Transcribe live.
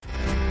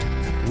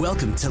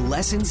Welcome to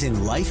Lessons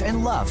in Life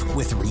and Love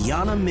with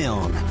Rihanna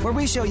Milne, where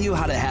we show you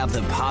how to have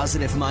the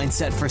positive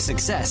mindset for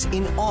success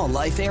in all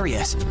life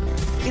areas.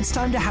 It's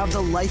time to have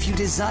the life you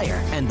desire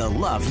and the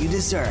love you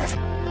deserve.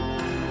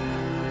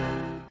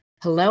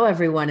 Hello,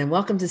 everyone, and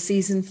welcome to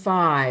Season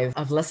 5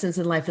 of Lessons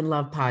in Life and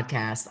Love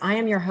podcast. I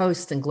am your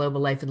host and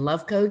Global Life and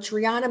Love Coach,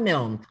 Rihanna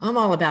Milne. I'm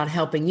all about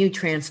helping you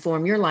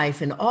transform your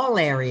life in all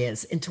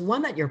areas into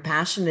one that you're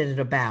passionate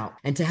about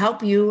and to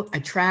help you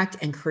attract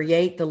and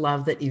create the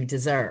love that you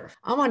deserve.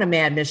 I'm on a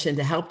mad mission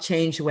to help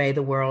change the way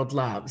the world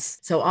loves.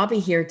 So I'll be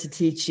here to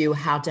teach you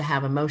how to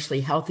have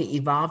emotionally healthy,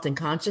 evolved, and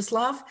conscious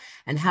love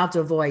and how to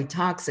avoid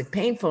toxic,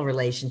 painful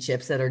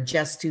relationships that are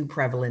just too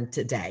prevalent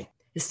today.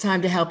 It's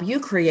time to help you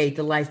create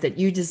the life that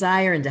you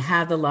desire and to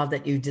have the love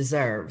that you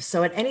deserve.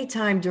 So at any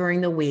time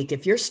during the week,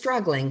 if you're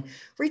struggling,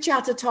 reach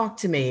out to talk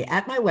to me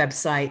at my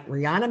website,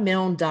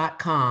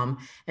 RihannaMilne.com,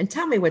 and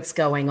tell me what's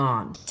going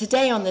on.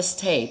 Today on this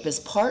tape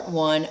is part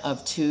 1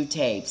 of 2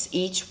 tapes,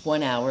 each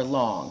 1 hour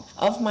long,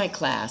 of my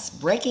class,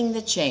 Breaking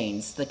the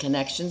Chains, the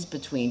Connections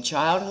Between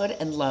Childhood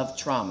and Love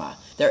Trauma.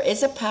 There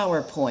is a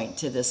PowerPoint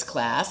to this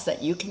class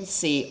that you can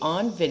see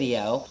on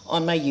video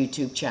on my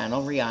YouTube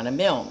channel, Rihanna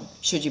Milne.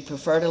 Should you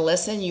prefer to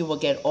listen, you will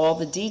get all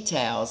the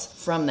details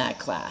from that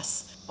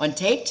class. On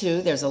tape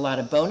 2, there's a lot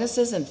of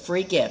bonuses and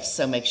free gifts,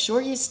 so make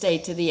sure you stay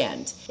to the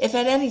end. If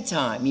at any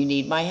time you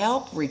need my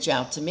help, reach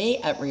out to me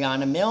at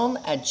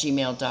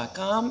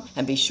rihannamilne@gmail.com,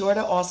 and be sure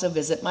to also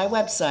visit my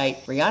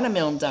website,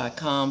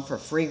 rihannamilne.com, for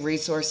free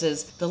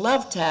resources, the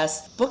love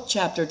test, book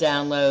chapter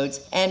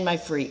downloads, and my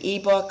free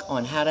ebook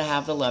on how to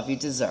have the love you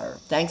deserve.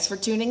 Thanks for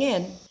tuning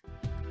in.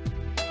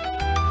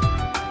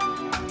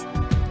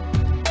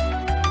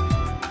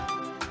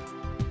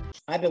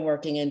 I've been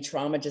working in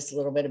trauma, just a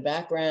little bit of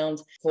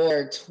background,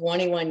 for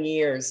 21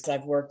 years.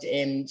 I've worked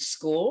in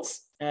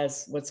schools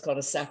as what's called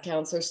a SAC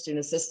counselor,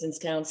 student assistance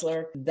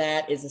counselor.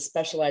 That is a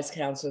specialized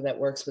counselor that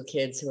works with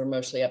kids who are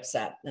emotionally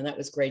upset. And that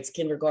was grades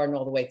kindergarten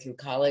all the way through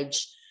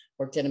college.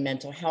 Worked in a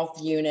mental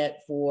health unit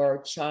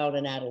for child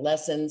and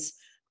adolescents.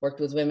 Worked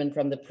with women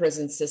from the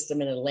prison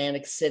system in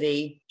Atlantic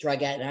City,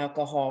 drug and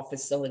alcohol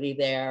facility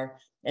there,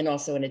 and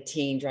also in a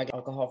teen drug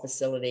alcohol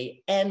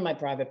facility, and my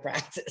private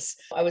practice.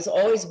 I was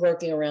always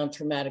working around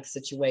traumatic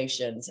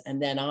situations.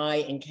 And then I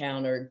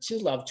encountered 2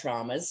 love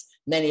traumas.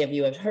 Many of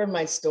you have heard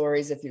my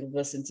stories if you've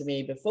listened to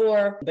me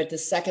before, but the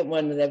second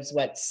one, that was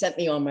what sent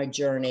me on my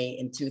journey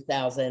in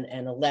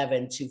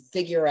 2011 to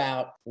figure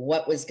out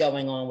what was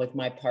going on with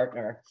my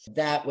partner.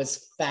 That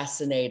was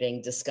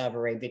fascinating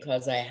discovery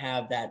because I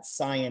have that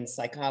science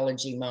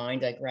psychology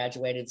mind. I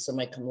graduated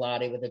summa cum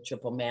laude with a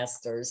triple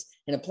master's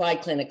in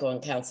applied clinical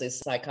and counseling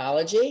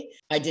psychology.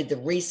 I did the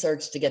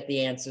research to get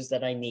the answers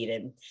that I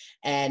needed.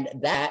 And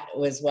that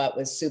was what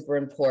was super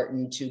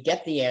important, to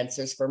get the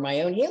answers for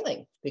my own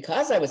healing.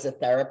 Because I was a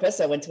therapist,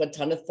 I went to a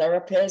ton of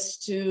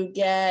therapists to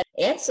get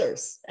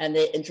answers. And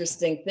the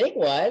interesting thing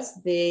was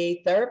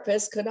the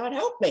therapist could not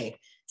help me.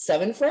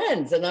 7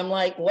 friends. And I'm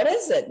like, what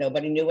is it?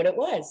 Nobody knew what it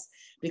was,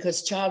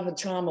 because childhood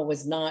trauma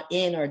was not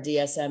in our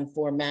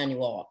DSM-4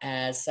 manual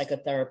as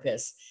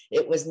psychotherapists.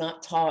 It was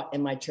not taught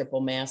in my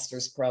triple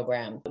master's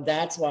program.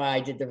 That's why I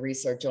did the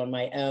research on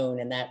my own.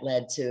 And that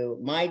led to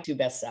my 2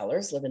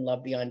 bestsellers, Live and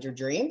Love Beyond Your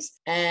Dreams,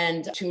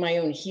 and to my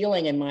own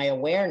healing and my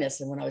awareness.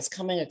 And when I was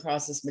coming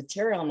across this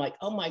material, I'm like,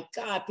 oh my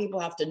God,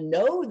 people have to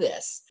know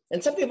this.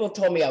 And some people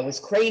told me I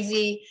was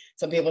crazy.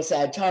 Some people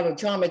said childhood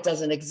trauma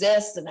doesn't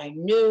exist. And I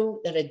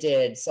knew that it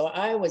did. So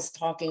I was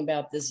talking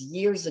about this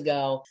years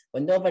ago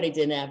when nobody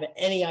didn't have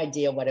any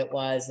idea what it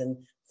was. And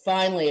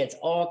finally, it's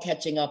all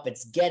catching up.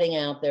 It's getting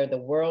out there. The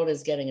world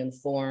is getting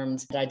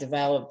informed. I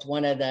developed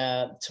one of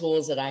the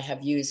tools that I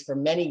have used for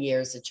many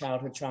years, the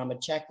childhood trauma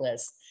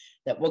checklist,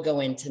 that we'll go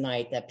in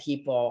tonight, that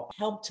people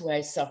help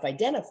to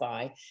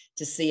self-identify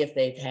to see if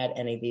they've had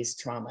any of these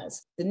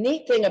traumas. The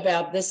neat thing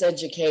about this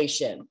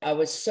education, I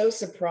was so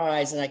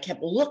surprised, and I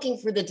kept looking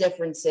for the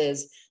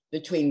differences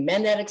between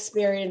men that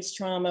experience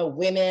trauma,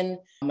 women,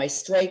 my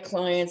straight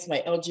clients,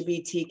 my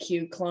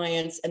LGBTQ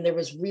clients, and there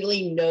was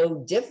really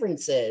no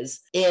differences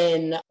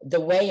in the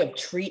way of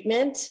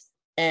treatment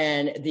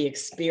and the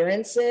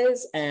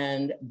experiences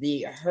and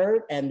the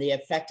hurt and the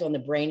effect on the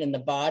brain and the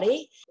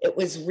body. It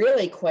was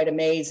really quite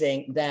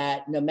amazing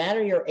that no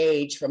matter your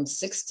age, from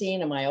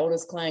 16, and my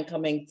oldest client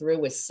coming through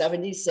was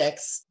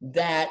 76,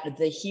 that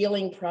the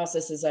healing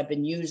processes I've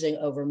been using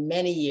over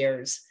many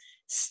years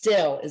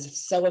still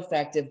is so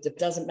effective. It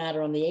doesn't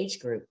matter on the age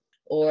group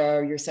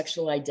or your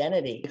sexual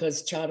identity,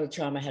 because childhood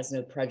trauma has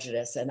no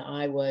prejudice. And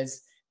I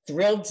was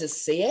thrilled to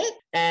see it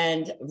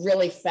and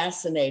really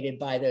fascinated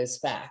by those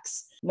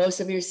facts.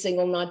 Most of you are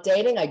single, not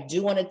dating. I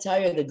do want to tell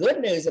you the good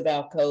news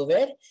about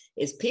COVID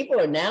is people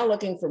are now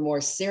looking for more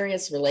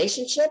serious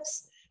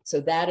relationships. So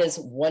that is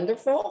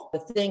wonderful. The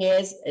thing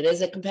is, it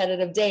is a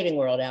competitive dating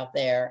world out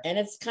there, and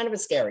it's kind of a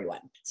scary one.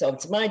 So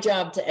it's my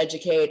job to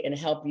educate and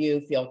help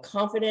you feel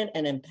confident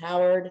and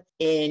empowered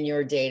in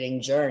your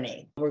dating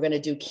journey. We're going to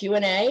do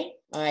Q&A.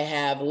 I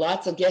have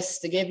lots of gifts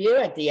to give you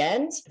at the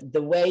end.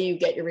 The way you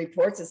get your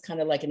reports is kind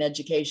of like an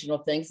educational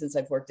thing, since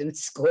I've worked in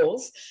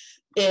schools.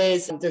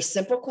 is they're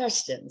simple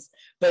questions,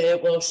 but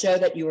it will show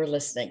that you are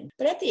listening.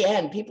 But at the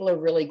end, people are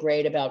really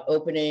great about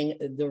opening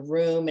the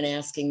room and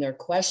asking their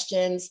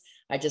questions.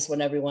 I just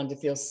want everyone to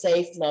feel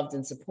safe, loved,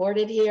 and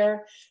supported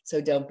here. So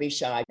don't be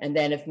shy. And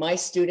then if my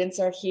students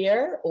are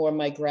here or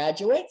my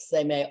graduates,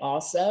 they may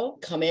also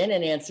come in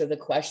and answer the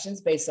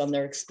questions based on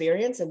their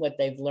experience and what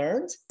they've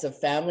learned. So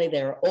family,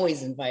 they're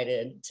always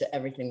invited to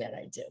everything that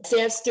I do. So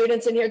I have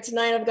students in here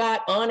tonight. I've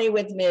got Ani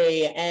with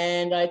me,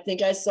 and I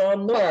think I saw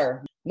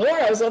Noor.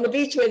 Noor, I was on the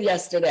beach with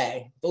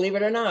yesterday. Believe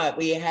it or not,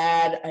 we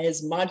had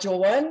his module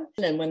 1.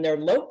 And when they're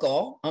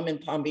local, I'm in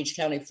Palm Beach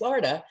County,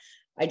 Florida,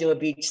 I do a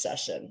beach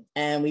session,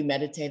 and we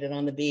meditated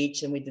on the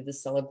beach and we did the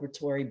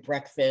celebratory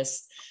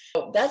breakfast.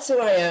 So that's who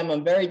I am.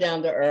 I'm very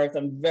down to earth.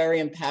 I'm very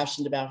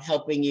impassioned about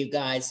helping you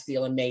guys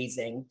feel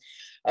amazing.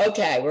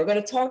 Okay, we're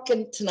going to talk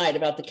tonight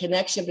about the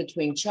connection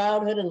between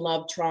childhood and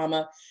love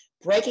trauma,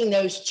 breaking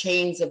those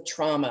chains of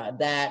trauma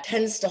that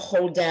tends to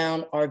hold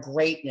down our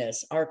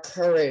greatness, our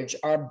courage,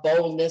 our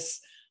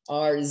boldness,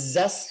 our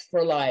zest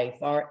for life,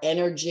 our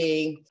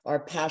energy, our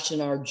passion,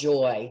 our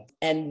joy.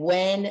 And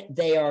when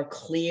they are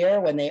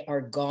clear, when they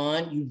are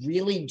gone, you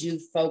really do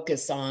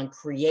focus on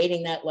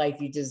creating that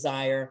life you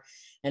desire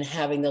and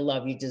having the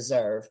love you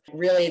deserve.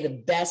 Really,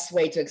 the best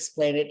way to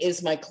explain it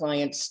is my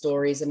client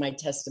stories and my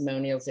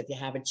testimonials. If you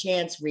have a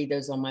chance, read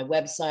those on my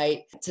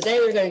website. Today,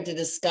 we're going to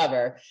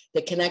discover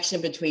the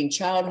connection between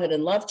childhood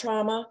and love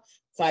trauma,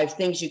 5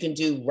 things you can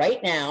do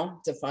right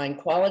now to find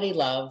quality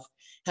love,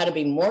 how to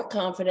be more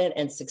confident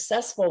and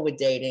successful with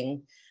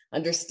dating,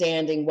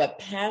 understanding what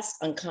past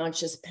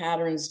unconscious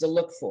patterns to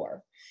look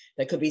for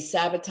that could be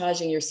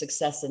sabotaging your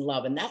success in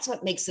love. And that's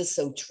what makes this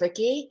so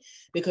tricky,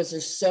 because they're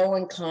so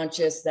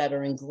unconscious that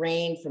are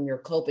ingrained from your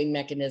coping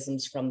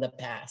mechanisms from the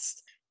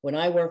past. When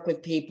I work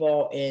with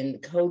people in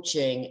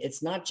coaching,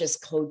 it's not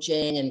just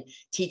coaching and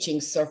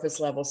teaching surface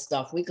level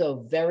stuff. We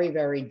go very,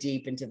 very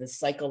deep into the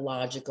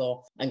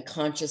psychological,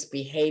 unconscious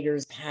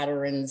behaviors,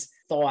 patterns,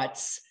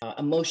 thoughts,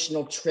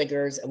 emotional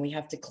triggers, and we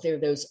have to clear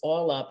those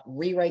all up,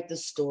 rewrite the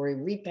story,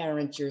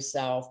 reparent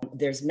yourself.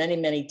 There's many,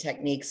 many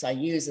techniques I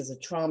use as a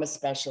trauma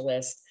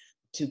specialist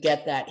to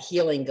get that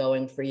healing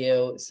going for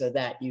you so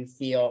that you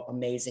feel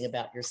amazing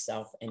about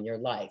yourself and your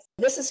life.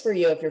 This is for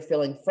you if you're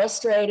feeling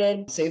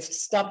frustrated, so you've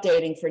stopped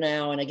dating for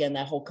now. And again,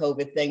 that whole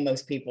COVID thing,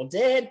 most people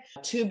did.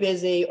 Too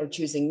busy or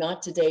choosing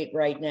not to date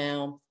right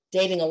now.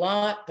 Dating a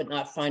lot, but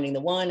not finding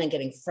the one and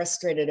getting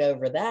frustrated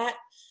over that.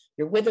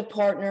 You're with a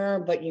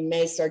partner, but you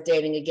may start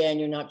dating again.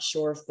 You're not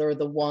sure if they're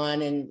the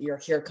one, and you're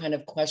here kind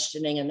of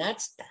questioning, and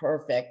that's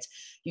perfect.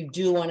 You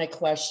do want to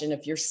question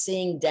if you're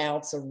seeing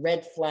doubts or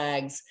red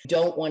flags.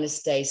 Don't want to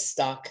stay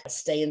stuck.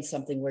 Stay in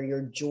something where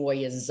your joy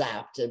is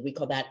zapped. We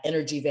call that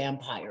energy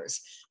vampires,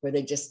 where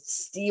they just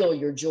steal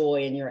your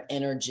joy and your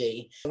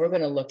energy. We're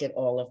going to look at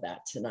all of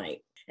that tonight.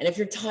 And if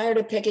you're tired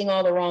of picking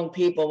all the wrong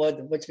people,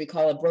 which we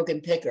call a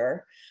broken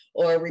picker,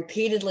 or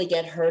repeatedly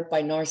get hurt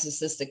by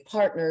narcissistic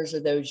partners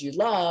or those you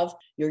love,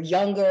 you're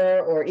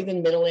younger or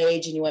even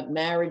middle-aged and you want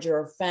marriage or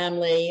a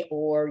family,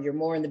 or you're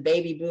more in the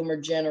baby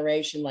boomer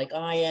generation like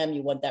I am,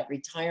 you want that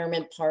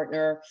retirement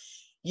partner,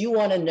 you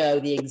want to know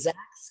the exact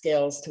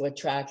skills to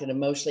attract an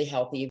emotionally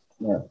healthy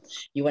partner.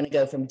 You want to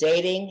go from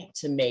dating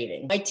to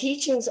mating. My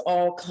teachings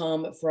all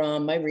come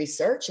from my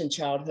research in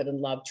childhood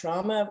and love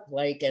trauma,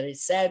 like I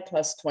said,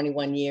 plus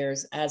 21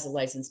 years as a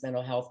licensed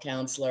mental health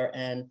counselor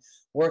and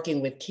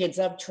working with kids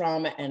of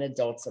trauma and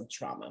adults of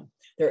trauma.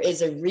 There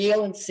is a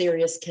real and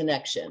serious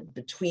connection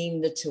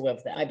between the two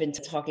of them. I've been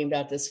talking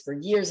about this for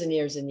years and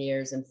years and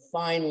years, and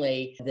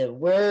finally the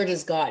word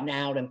has gotten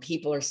out and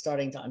people are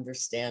starting to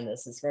understand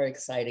this. It's very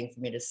exciting for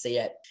me to see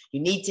it. You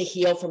need to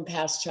heal from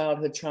past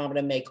childhood trauma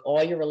to make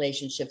all your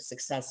relationships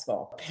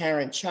successful.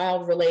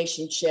 Parent-child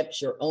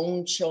relationships, your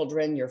own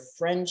children, your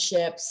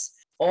friendships.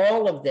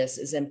 All of this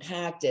is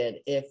impacted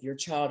if your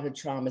childhood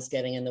trauma is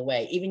getting in the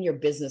way, even your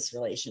business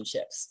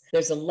relationships.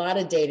 There's a lot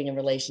of dating and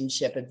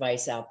relationship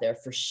advice out there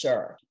for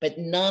sure, but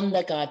none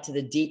that got to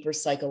the deeper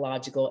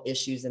psychological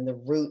issues and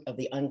the root of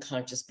the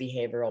unconscious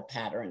behavioral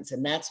patterns.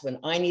 And that's when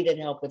I needed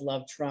help with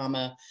love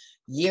trauma.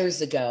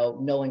 Years ago,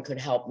 no one could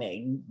help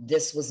me.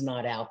 This was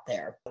not out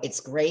there. It's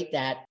great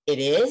that it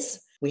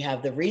is. We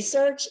have the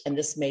research, and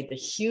this made the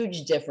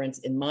huge difference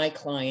in my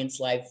client's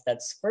life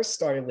that's first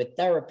started with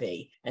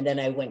therapy, and then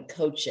I went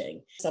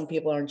coaching. Some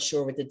people aren't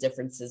sure what the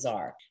differences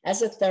are.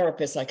 As a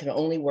therapist, I can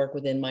only work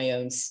within my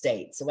own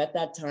state. So at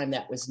that time,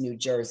 that was New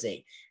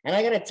Jersey. And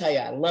I got to tell you,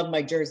 I love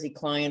my Jersey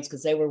clients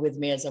because they were with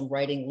me as I'm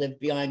writing Live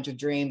Beyond Your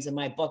Dreams in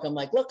my book. I'm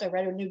like, look, I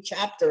read a new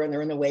chapter, and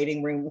they're in the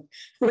waiting room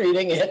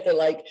reading it. They're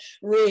like,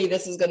 Ree,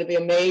 this is going to be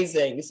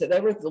amazing. So they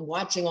were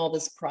watching all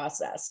this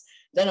process.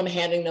 Then I'm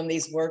handing them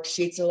these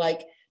worksheets. They're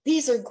like,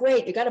 these are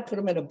great. You got to put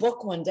them in a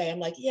book one day. I'm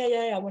like,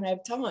 yeah, when I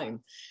have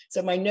time.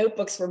 So my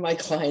notebooks for my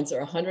clients are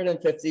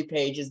 150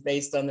 pages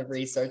based on the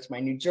research. My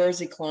New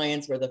Jersey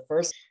clients were the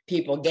first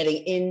people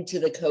getting into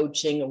the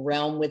coaching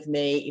realm with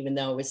me, even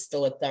though I was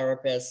still a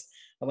therapist.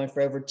 I went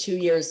for over 2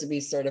 years to be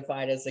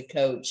certified as a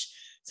coach.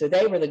 So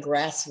they were the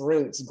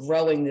grassroots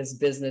growing this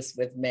business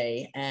with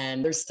me,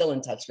 and they're still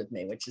in touch with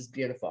me, which is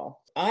beautiful.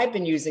 I've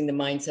been using the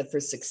Mindset for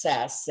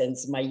Success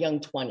since my young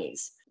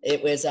 20s.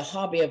 It was a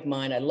hobby of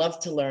mine. I love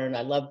to learn.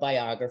 I love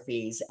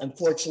biographies.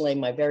 Unfortunately,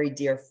 my very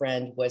dear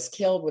friend was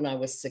killed when I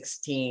was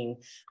 16,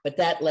 but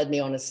that led me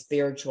on a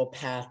spiritual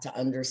path to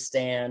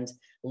understand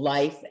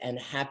life and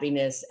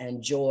happiness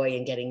and joy,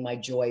 and getting my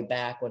joy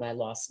back when I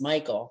lost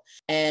Michael.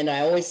 And I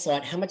always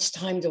thought, how much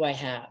time do I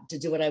have to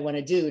do what I want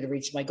to do, to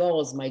reach my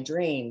goals, my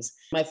dreams?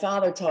 My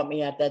father taught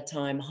me at that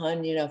time,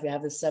 hun, if you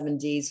have the 7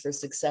 Ds for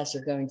success,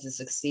 you're going to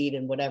succeed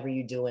in whatever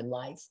you do in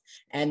life.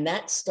 And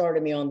that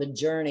started me on the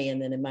journey.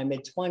 And then in my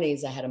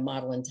mid-20s, I had a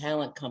model and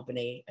talent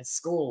company, a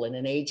school, and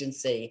an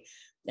agency.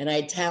 And I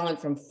had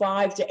talent from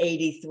 5 to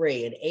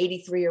 83. An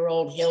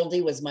 83-year-old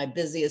Hildy was my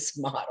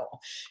busiest model.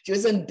 She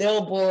was in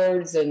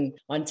billboards and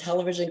on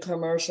television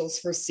commercials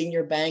for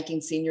senior banking,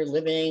 senior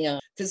living,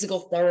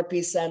 physical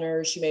therapy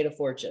centers. She made a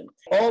fortune.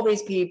 All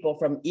these people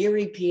from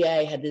Erie,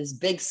 PA had these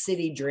big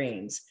city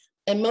dreams.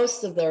 And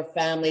most of their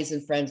families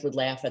and friends would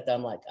laugh at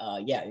them like,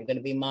 yeah, you're going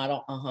to be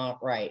model?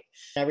 Right.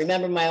 I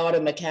remember my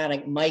auto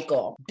mechanic,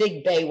 Michael,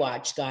 big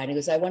Baywatch guy. And he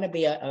goes, I want to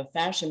be a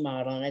fashion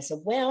model. And I said,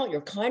 well,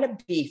 you're kind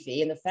of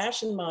beefy and the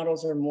fashion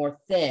models are more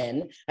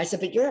thin. I said,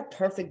 but you're a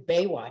perfect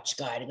Baywatch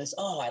guy. And he goes,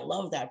 oh, I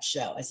love that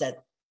show. I said,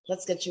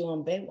 let's get you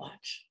on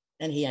Baywatch.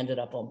 And he ended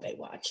up on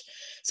Baywatch.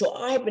 So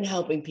I've been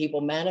helping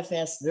people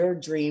manifest their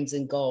dreams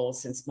and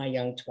goals since my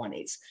young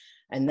 20s.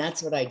 And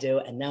that's what I do.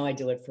 And now I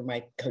do it for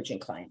my coaching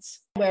clients.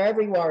 Wherever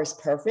you are is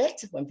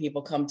perfect. When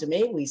people come to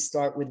me, we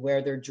start with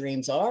where their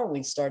dreams are.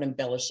 We start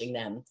embellishing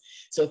them.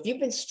 So if you've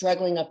been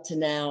struggling up to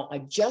now, I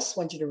just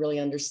want you to really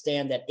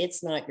understand that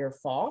it's not your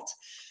fault.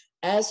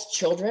 As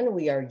children,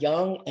 we are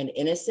young and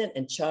innocent,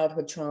 and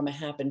childhood trauma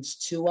happens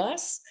to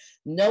us.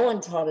 No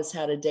one taught us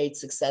how to date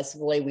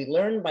successfully. We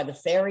learned by the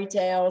fairy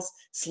tales,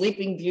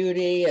 Sleeping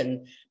Beauty,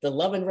 and the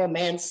love and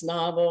romance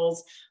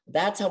novels.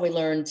 That's how we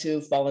learned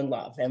to fall in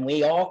love. And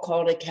we all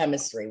called it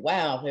chemistry.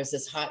 Wow, there's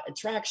this hot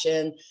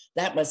attraction.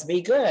 That must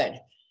be good.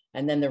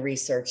 And then the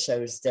research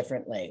shows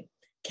differently.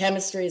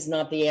 Chemistry is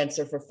not the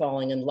answer for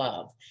falling in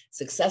love.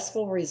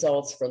 Successful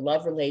results for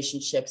love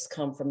relationships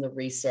come from the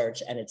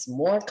research, and it's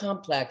more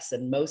complex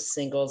than most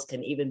singles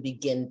can even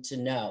begin to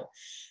know.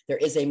 There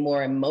is a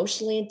more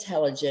emotionally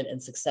intelligent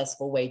and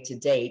successful way to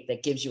date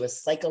that gives you a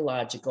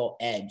psychological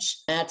edge.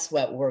 That's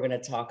what we're going to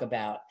talk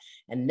about.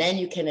 And then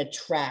you can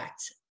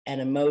attract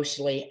an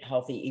emotionally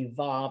healthy,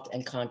 evolved,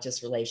 and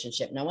conscious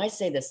relationship. Now, I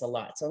say this a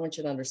lot, so I want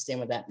you to understand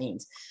what that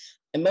means.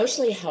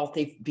 Emotionally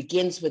healthy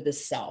begins with the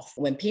self.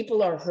 When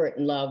people are hurt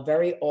in love,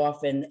 very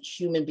often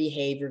human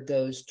behavior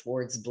goes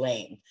towards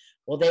blame.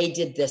 Well, they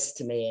did this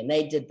to me and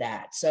they did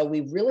that. So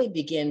we really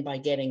begin by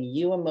getting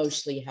you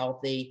emotionally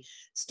healthy,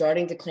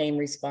 starting to claim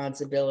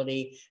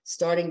responsibility,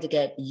 starting to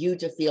get you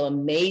to feel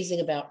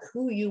amazing about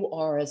who you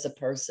are as a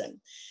person.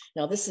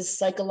 Now, this is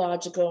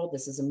psychological,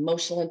 this is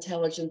emotional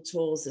intelligence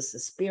tools, this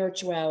is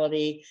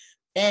spirituality,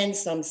 and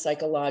some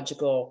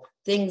psychological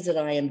things that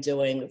I am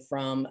doing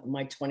from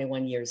my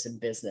 21 years in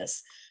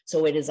business.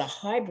 So it is a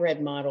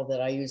hybrid model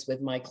that I use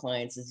with my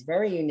clients. It's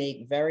very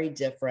unique, very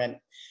different,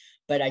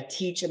 but I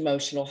teach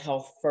emotional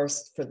health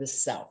first for the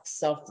self,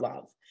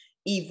 self-love.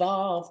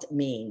 Evolved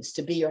means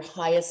to be your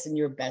highest and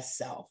your best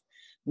self,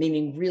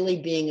 meaning really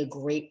being a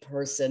great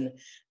person,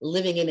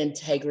 living in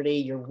integrity.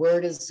 Your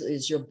word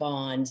is your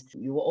bond.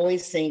 You will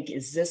always think,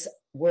 is this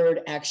word,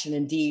 action,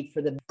 and deed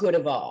for the good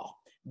of all?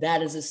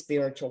 That is a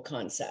spiritual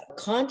concept.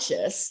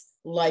 Conscious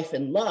life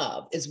and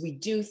love is we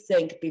do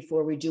think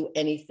before we do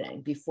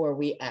anything, before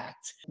we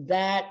act.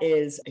 That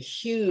is a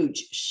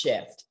huge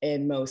shift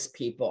in most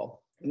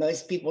people.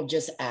 Most people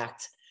just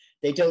act.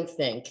 They don't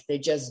think, they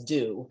just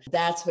do.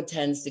 That's what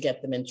tends to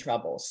get them in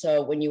trouble.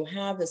 So when you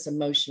have this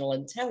emotional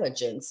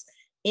intelligence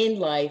in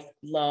life,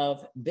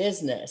 love,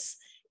 business,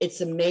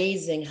 it's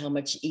amazing how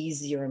much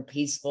easier and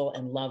peaceful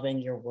and loving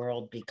your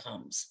world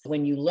becomes.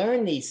 When you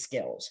learn these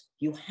skills,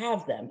 you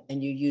have them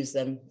and you use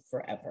them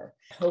forever.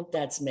 I hope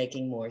that's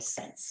making more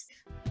sense.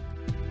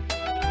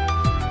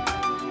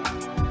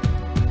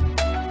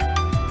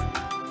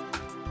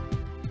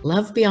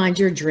 Love Beyond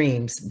Your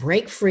Dreams,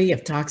 Break Free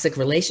of Toxic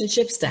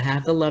Relationships to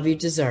Have the Love You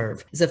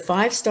Deserve is a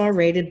 5-star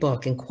rated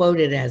book and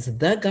quoted as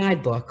the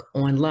guidebook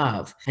on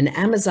love. An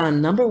Amazon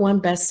 #1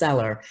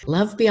 bestseller,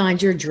 Love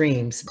Beyond Your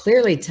Dreams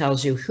clearly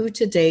tells you who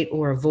to date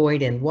or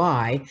avoid and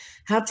why,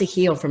 how to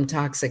heal from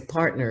toxic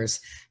partners,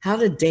 how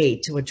to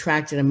date to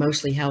attract an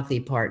emotionally healthy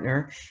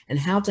partner, and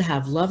how to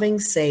have loving,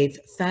 safe,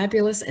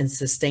 fabulous, and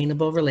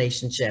sustainable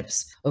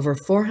relationships. Over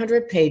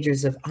 400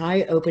 pages of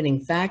eye-opening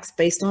facts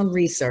based on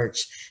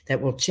research that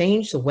will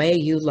change the way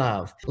you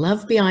love.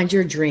 Love Beyond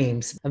Your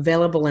Dreams,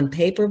 available in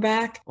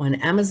paperback on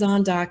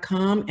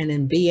Amazon.com and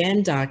in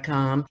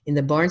BN.com, in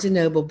the Barnes &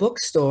 Noble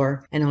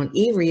bookstore, and on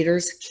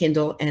e-readers,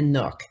 Kindle, and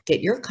Nook.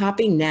 Get your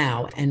copy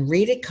now and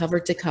read it cover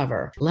to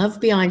cover.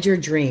 Love Beyond Your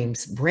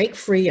Dreams, Break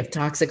Free of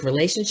Toxic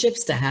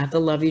Relationships to Have the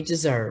Love You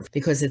Deserve,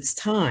 because it's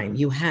time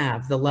you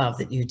have the love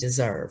that you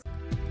deserve.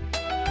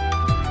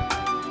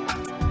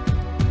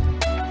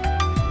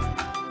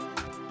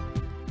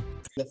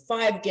 The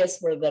 5 gifts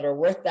that are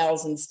worth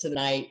thousands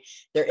tonight.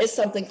 There is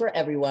something for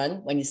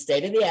everyone when you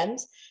stay to the end.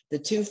 The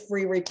 2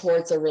 free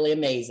reports are really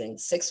amazing.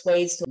 6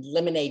 ways to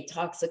eliminate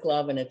toxic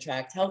love and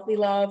attract healthy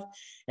love,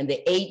 and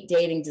the 8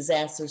 dating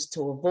disasters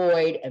to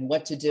avoid and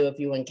what to do if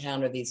you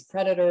encounter these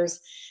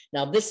predators.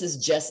 Now, this is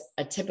just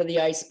a tip of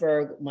the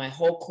iceberg. My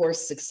whole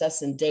course,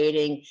 Success in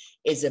Dating,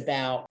 is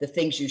about the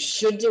things you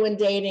should do in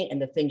dating and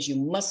the things you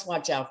must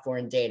watch out for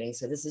in dating.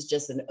 So this is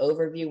just an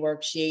overview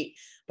worksheet,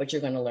 but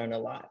you're going to learn a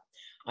lot.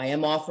 I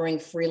am offering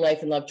free life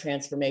and love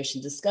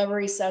transformation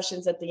discovery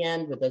sessions at the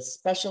end with a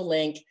special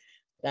link.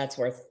 That's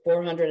worth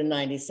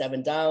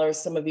 $497.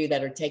 Some of you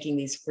that are taking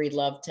these free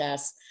love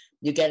tests,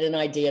 you get an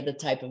idea of the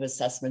type of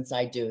assessments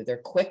I do. They're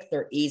quick,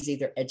 they're easy,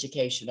 they're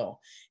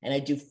educational. And I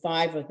do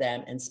 5 of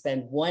them and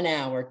spend 1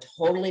 hour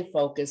totally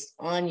focused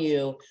on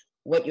you,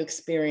 what you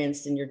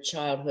experienced in your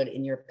childhood,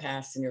 in your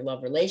past, in your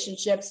love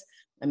relationships.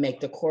 I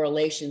make the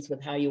correlations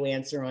with how you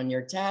answer on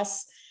your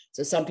tests.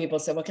 So some people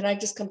say, well, can I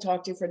just come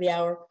talk to you for the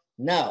hour?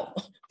 No,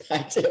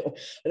 I do.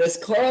 There's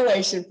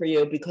correlation for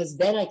you because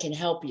then I can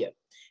help you.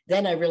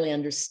 Then I really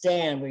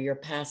understand where your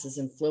past is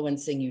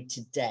influencing you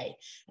today.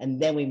 And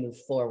then we move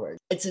forward.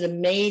 It's an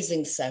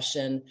amazing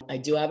session. I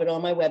do have it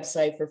on my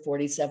website for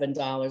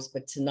 $47,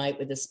 but tonight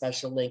with a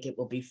special link, it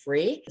will be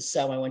free.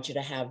 So I want you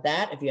to have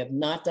that if you have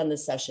not done the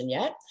session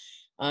yet.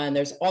 And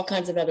there's all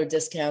kinds of other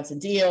discounts and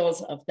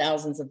deals of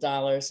thousands of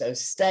dollars. So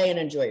stay and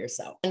enjoy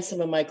yourself. And some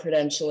of my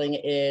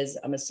credentialing is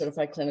I'm a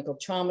certified clinical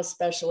trauma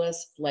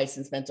specialist,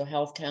 licensed mental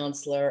health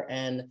counselor,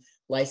 and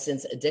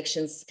licensed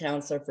addictions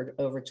counselor for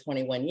over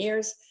 21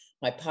 years.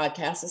 My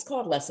podcast is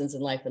called Lessons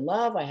in Life and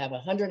Love. I have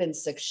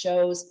 106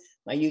 shows.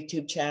 My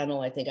YouTube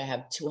channel, I think I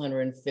have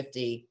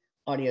 250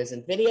 audios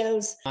and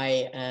videos.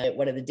 I am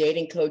one of the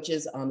dating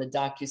coaches on the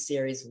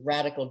docuseries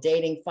Radical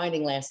Dating,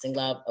 Finding Lasting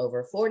Love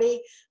Over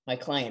 40. My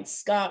client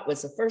Scott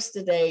was the first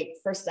to date,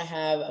 first to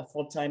have a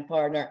full-time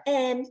partner,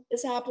 and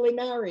is happily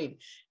married.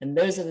 And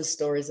those are the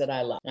stories that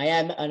I love. I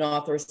am an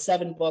author of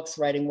 7 books,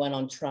 writing one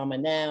on trauma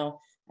now,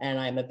 and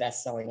I'm a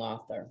best-selling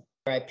author.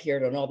 I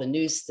appeared on all the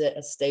news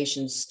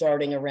stations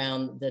starting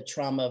around the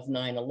trauma of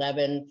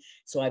 9/11.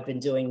 So I've been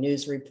doing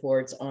news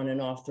reports on and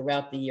off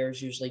throughout the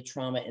years, usually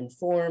trauma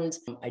informed.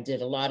 I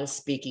did a lot of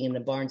speaking in the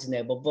Barnes &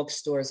 Noble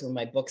bookstores when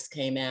my books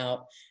came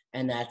out.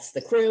 And that's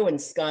the crew, and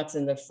Scott's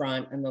in the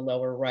front in the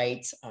lower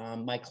right,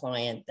 my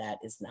client that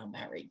is now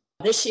married.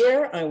 This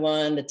year, I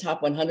won the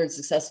Top 100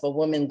 Successful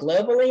Women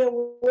Globally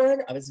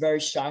Award. I was very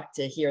shocked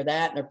to hear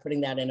that. And they're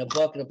putting that in a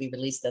book. It'll be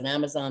released on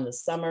Amazon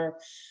this summer.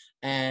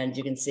 And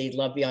you can see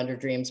Love Beyond Your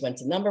Dreams went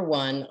to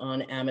 #1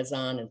 on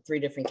Amazon in 3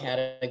 different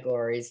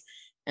categories.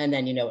 And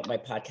then you know what my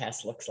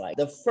podcast looks like.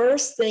 The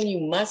first thing you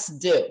must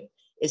do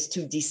is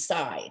to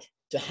decide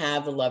to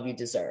have the love you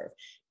deserve.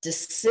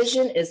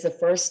 Decision is the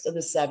first of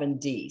the 7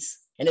 Ds.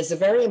 And it's a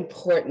very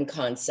important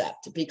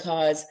concept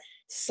because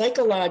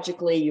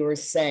psychologically you are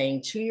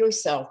saying to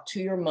yourself,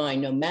 to your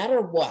mind, no matter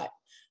what,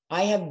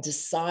 I have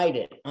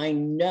decided, I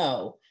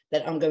know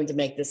that I'm going to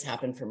make this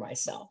happen for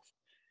myself.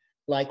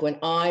 Like when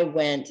I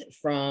went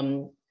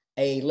from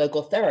a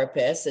local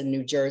therapist in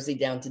New Jersey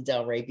down to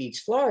Delray Beach,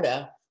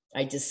 Florida,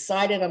 I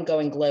decided I'm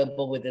going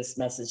global with this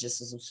message. This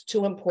was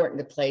too important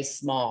to play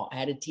small. I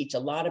had to teach a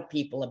lot of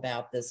people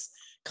about this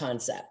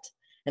concept.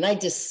 And I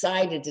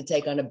decided to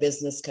take on a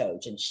business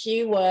coach, and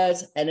she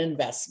was an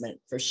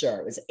investment for sure.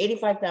 It was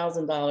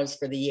 $85,000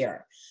 for the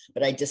year,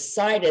 but I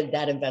decided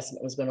that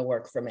investment was going to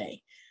work for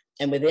me.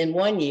 And within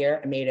 1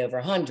 year, I made over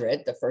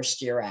 100 the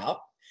first year out.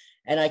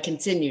 And I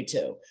continue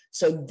to.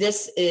 So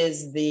this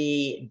is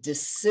the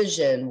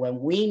decision when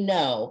we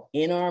know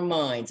in our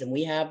minds, and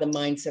we have the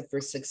mindset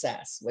for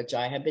success, which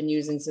I have been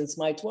using since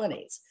my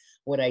 20s.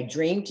 What I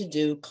dream to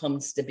do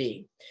comes to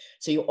be.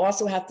 So you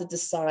also have to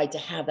decide to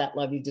have that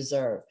love you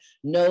deserve.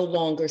 No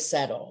longer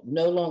settle.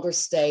 No longer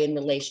stay in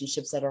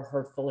relationships that are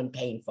hurtful and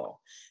painful.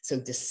 So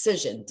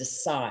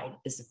decide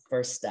is the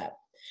first step.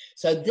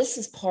 So this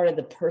is part of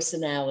the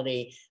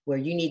personality where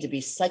you need to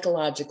be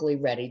psychologically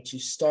ready to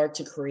start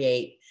to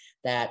create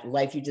that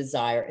life you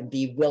desire and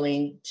be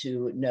willing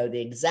to know the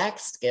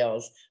exact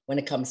skills when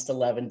it comes to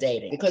love and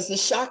dating. Because the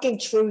shocking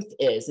truth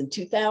is in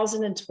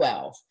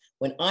 2012,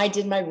 when I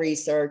did my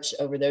research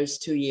over those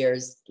 2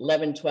 years,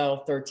 11,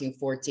 12, 13,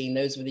 14,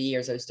 those were the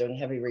years I was doing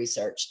heavy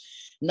research.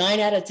 9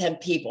 out of 10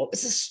 people,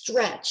 it's a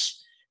stretch.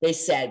 They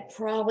said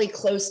probably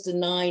close to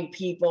 9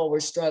 people were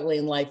struggling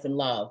in life and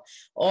love,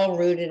 all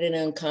rooted in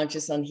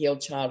unconscious, unhealed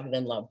childhood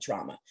and love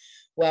trauma.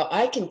 Well,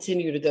 I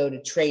continue to go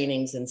to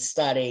trainings and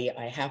study.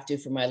 I have to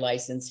for my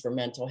license for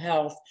mental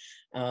health,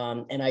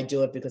 and I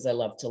do it because I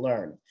love to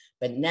learn.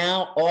 But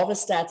now all the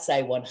stats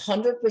say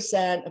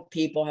 100% of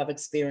people have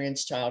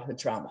experienced childhood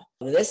trauma.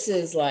 This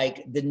is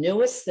like the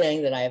newest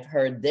thing that I have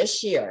heard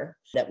this year,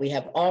 that we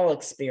have all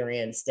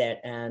experienced it,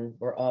 and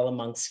we're all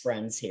amongst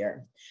friends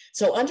here.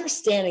 So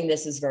understanding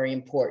this is very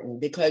important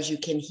because you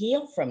can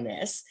heal from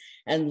this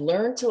and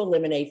learn to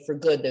eliminate for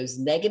good those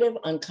negative,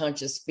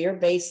 unconscious,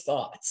 fear-based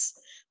thoughts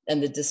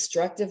and the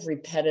destructive,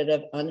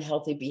 repetitive,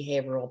 unhealthy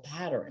behavioral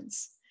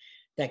patterns.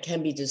 that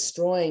can be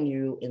destroying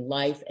you in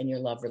life and your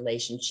love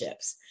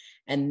relationships.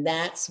 And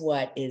that's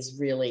what is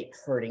really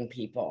hurting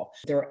people.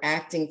 They're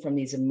acting from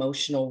these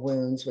emotional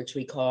wounds, which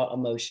we call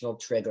emotional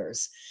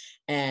triggers.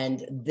 And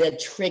the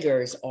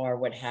triggers are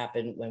what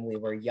happened when we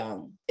were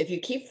young. If you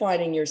keep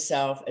finding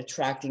yourself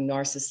attracting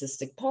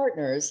narcissistic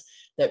partners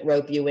that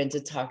rope you into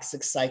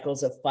toxic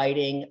cycles of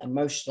fighting,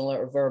 emotional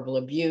or verbal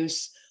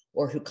abuse,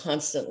 or who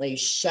constantly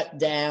shut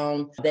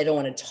down, they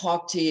don't want to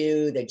talk to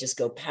you, they just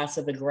go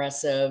passive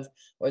aggressive,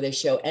 or they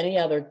show any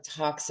other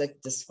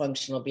toxic,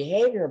 dysfunctional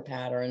behavior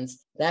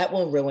patterns, that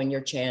will ruin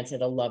your chance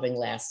at a loving,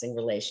 lasting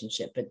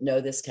relationship. But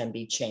know this can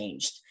be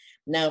changed.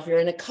 Now, if you're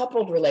in a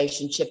coupled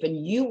relationship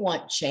and you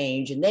want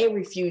change and they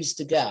refuse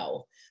to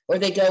go, or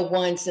they go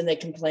once and they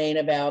complain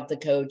about the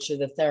coach or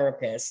the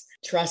therapist,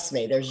 trust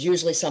me, there's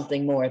usually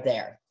something more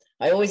there.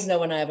 I always know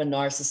when I have a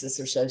narcissist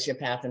or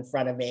sociopath in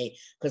front of me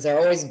because they're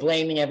always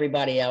blaming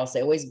everybody else.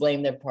 They always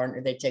blame their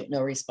partner. They take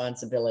no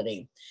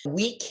responsibility.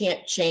 We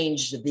can't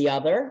change the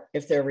other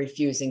if they're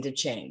refusing to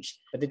change.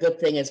 But the good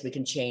thing is we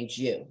can change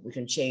you. We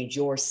can change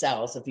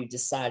yourselves if you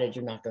decided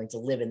you're not going to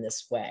live in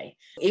this way.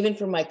 Even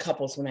for my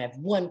couples, when I have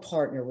one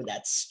partner with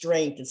that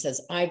strength that says,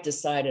 I've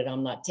decided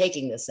I'm not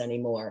taking this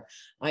anymore,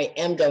 I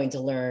am going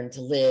to learn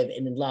to live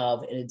in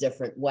love in a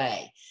different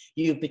way.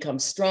 You've become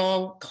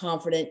strong,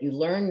 confident, you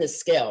learn the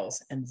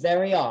skills. And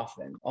very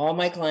often, all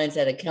my clients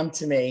that have come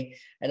to me,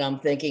 and I'm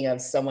thinking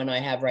of someone I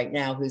have right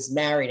now who's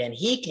married, and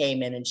he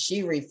came in and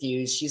she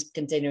refused. She's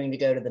continuing to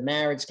go to the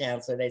marriage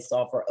counselor they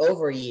saw for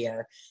over a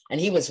year. And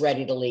he was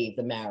ready to leave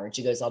the marriage.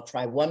 He goes, I'll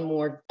try one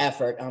more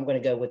effort. I'm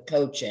going to go with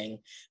coaching,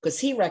 because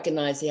he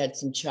recognized he had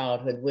some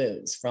childhood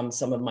wounds from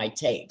some of my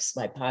tapes,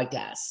 my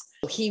podcasts.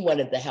 He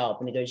wanted the help.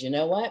 And he goes, you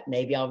know what?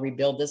 Maybe I'll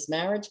rebuild this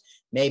marriage.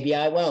 Maybe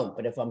I won't.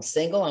 But if I'm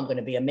single, I'm going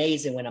to be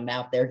amazing when I'm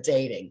out there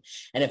dating.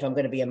 And if I'm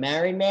going to be a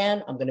married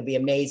man, I'm going to be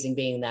amazing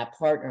being that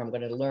partner. I'm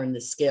going to learn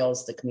the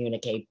skills to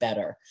communicate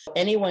better.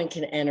 Anyone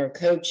can enter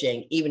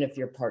coaching, even if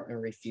your partner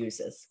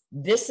refuses.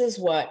 This is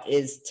what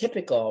is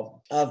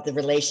typical of the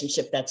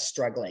relationship that's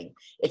struggling.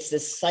 It's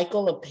this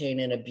cycle of pain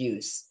and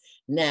abuse.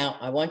 Now,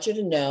 I want you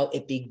to know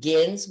it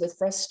begins with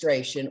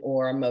frustration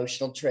or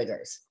emotional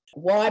triggers.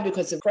 Why?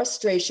 Because the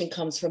frustration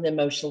comes from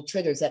emotional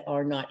triggers that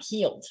are not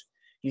healed,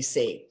 you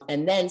see.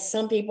 And then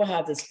some people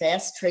have this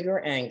fast trigger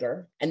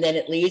anger, and then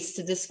it leads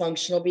to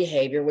dysfunctional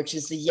behavior, which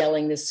is the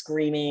yelling, the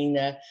screaming,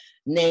 the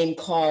name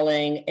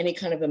calling, any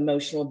kind of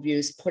emotional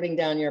abuse, putting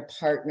down your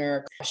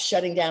partner,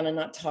 shutting down and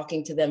not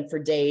talking to them for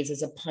days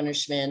as a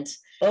punishment.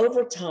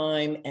 Over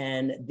time,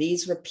 and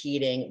these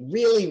repeating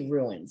really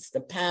ruins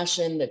the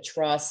passion, the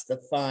trust, the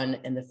fun,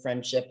 and the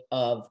friendship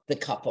of the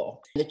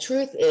couple. The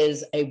truth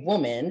is, a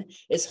woman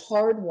is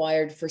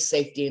hardwired for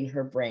safety in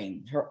her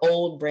brain. Her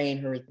old brain,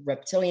 her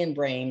reptilian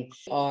brain,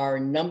 our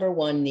number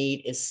one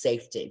need is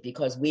safety,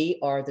 because we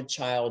are the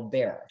child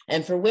bearer.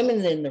 And for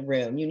women in the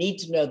room, you need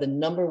to know the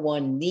number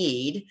one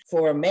need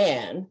for a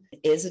man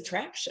is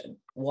attraction.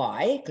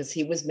 Why? Because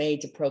he was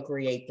made to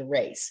procreate the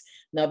race.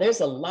 Now,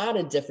 there's a lot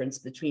of difference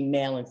between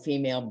male and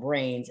female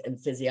brains and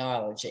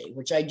physiology,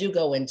 which I do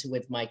go into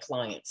with my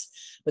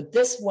clients. But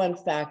this one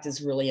fact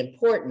is really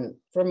important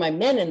for my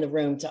men in the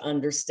room to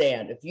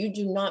understand. If you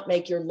do not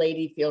make your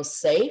lady feel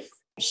safe,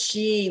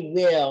 she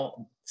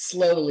will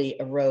slowly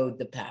erode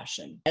the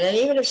passion. And then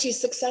even if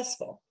she's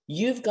successful,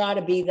 you've got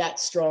to be that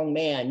strong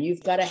man.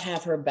 You've got to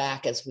have her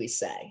back, as we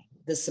say,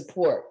 the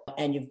support.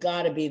 And you've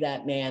got to be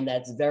that man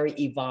that's very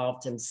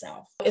evolved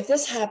himself. If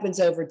this happens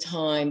over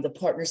time, the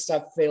partner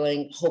starts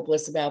feeling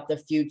hopeless about the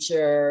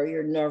future.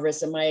 You're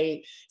nervous. Is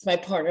my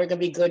partner going to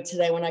be good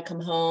today when I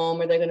come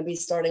home? Or they're going to be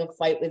starting a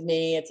fight with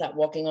me? It's that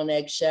walking on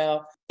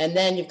eggshell. And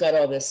then you've got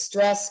all this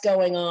stress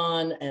going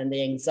on and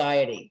the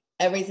anxiety.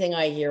 Everything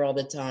I hear all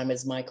the time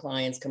is my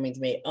clients coming to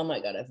me, oh my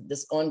God, I have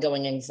this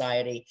ongoing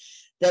anxiety.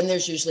 Then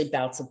there's usually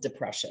bouts of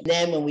depression.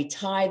 Then when we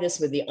tie this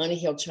with the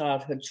unhealed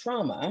childhood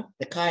trauma,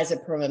 the Kaiser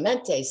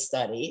Permanente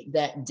study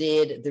that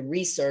did the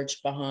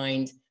research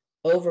behind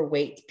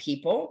overweight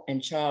people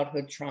and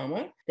childhood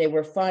trauma, they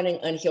were finding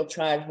unhealed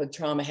childhood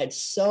trauma had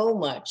so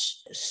much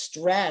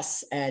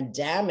stress and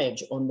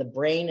damage on the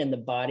brain and the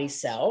body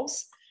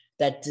cells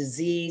that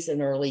disease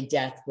and early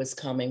death was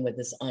coming with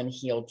this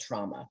unhealed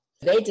trauma.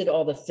 They did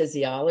all the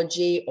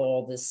physiology,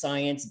 all the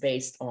science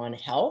based on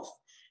health.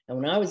 And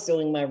when I was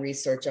doing my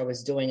research, I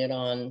was doing it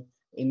on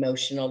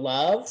emotional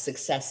love,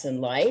 success in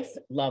life,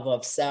 love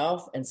of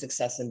self, and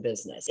success in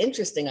business.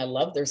 Interesting, I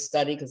love their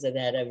study because they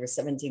had over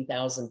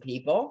 17,000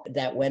 people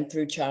that went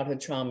through childhood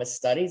trauma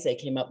studies. They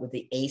came up with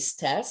the ACE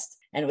test.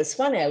 And it was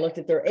funny, I looked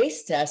at their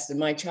ACE test and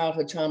my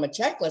childhood trauma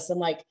checklist. I'm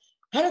like,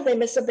 how did they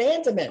miss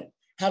abandonment?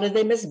 How did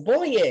they miss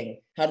bullying?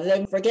 How did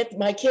I forget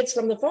my kids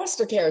from the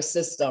foster care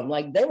system?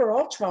 Like they were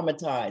all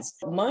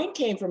traumatized. Mine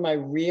came from my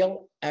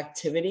real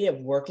activity of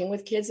working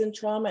with kids in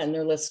trauma, and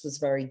their list was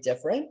very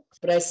different.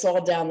 But I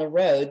saw down the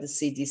road, the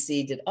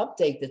CDC did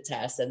update the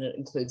test, and it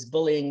includes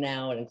bullying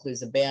now, it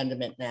includes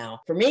abandonment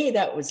now. For me,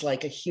 that was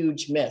like a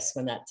huge miss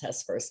when that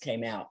test first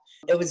came out.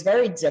 It was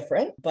very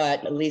different,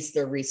 but at least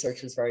their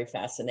research was very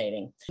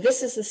fascinating.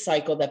 This is the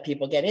cycle that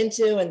people get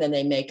into, and then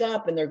they make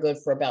up, and they're good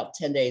for about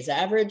 10 days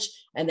average,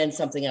 and then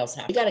something else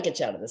happens. You got to get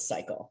you out of this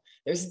cycle.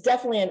 There's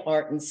definitely an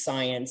art and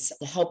science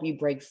to help you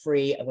break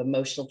free of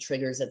emotional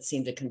triggers that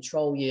seem to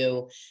control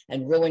you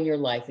and ruin your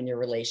life and your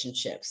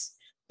relationships.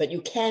 But you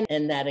can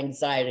end that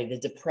anxiety, the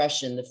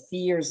depression, the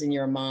fears in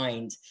your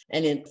mind,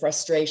 and in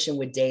frustration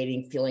with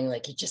dating, feeling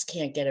like you just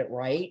can't get it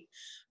right,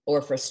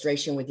 or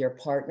frustration with your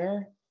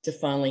partner, to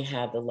finally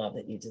have the love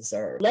that you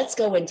deserve. Let's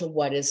go into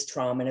what is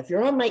trauma. And if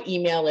you're on my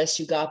email list,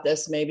 you got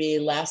this maybe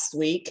last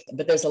week,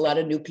 but there's a lot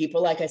of new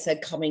people, like I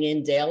said, coming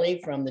in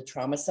daily from the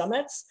trauma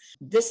summits.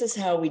 This is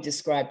how we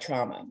describe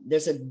trauma.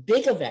 There's a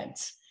big event.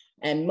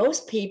 And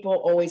most people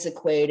always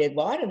equated,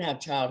 well, I didn't have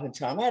childhood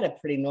trauma. I had a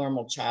pretty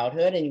normal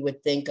childhood. And you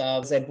would think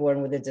of, was I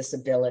born with a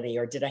disability?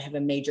 Or did I have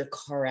a major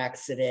car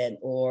accident?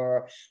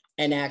 Or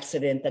an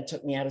accident that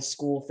took me out of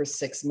school for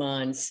 6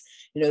 months?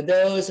 You know,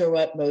 those are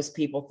what most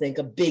people think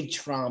of big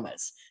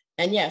traumas.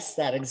 And yes,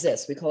 that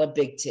exists. We call it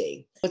big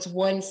T. It's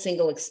one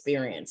single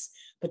experience.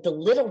 But the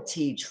little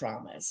T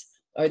traumas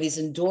are these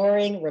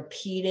enduring,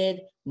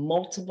 repeated,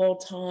 multiple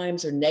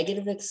times or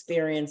negative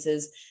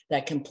experiences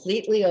that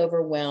completely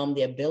overwhelm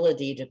the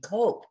ability to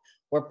cope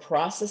or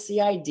process the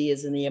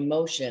ideas and the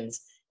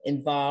emotions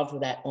involved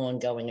with that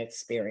ongoing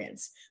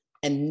experience.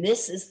 And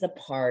this is the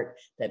part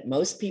that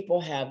most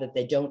people have that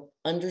they don't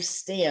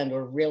understand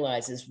or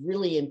realize is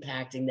really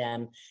impacting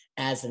them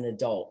as an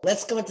adult.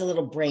 Let's go into a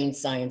little brain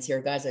science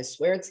here, guys. I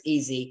swear it's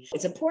easy.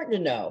 It's important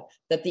to know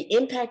that the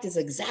impact is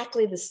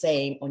exactly the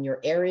same on your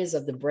areas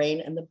of the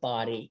brain and the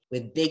body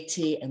with big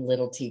T and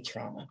little t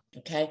trauma,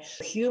 okay?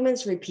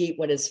 Humans repeat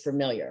what is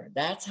familiar.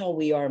 That's how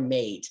we are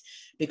made,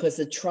 because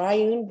the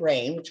triune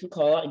brain, which we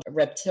call a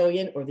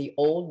reptilian or the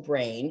old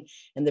brain,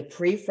 and the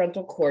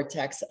prefrontal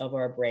cortex of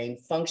our brain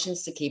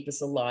functions to keep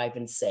us alive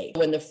and safe.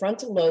 When the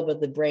frontal lobe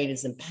of the brain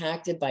is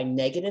impacted by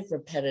negative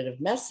repetitive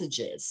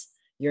messages,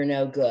 you're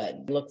no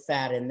good. Look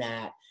fat in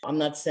that. I'm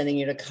not sending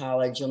you to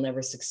college. You'll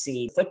never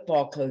succeed.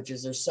 Football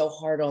coaches are so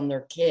hard on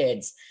their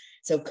kids.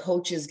 So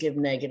coaches give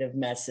negative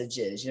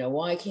messages. You know,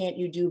 why can't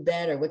you do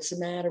better? What's the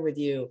matter with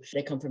you?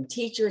 They come from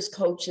teachers,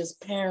 coaches,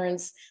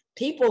 parents,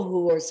 people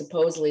who are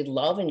supposedly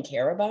love and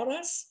care about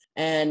us.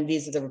 And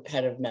these are the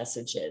repetitive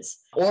messages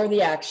or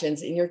the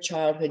actions in your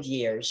childhood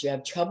years. You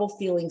have trouble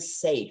feeling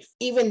safe,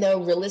 even though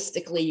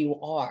realistically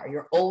you are.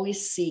 You're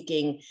always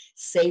seeking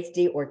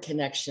safety or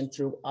connection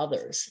through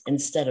others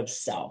instead of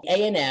self.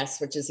 ANS,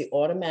 which is the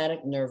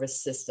automatic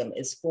nervous system,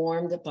 is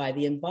formed by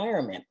the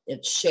environment.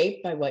 It's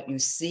shaped by what you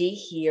see,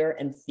 hear,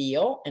 and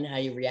feel, and how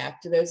you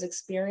react to those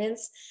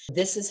experiences.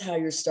 This is how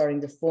you're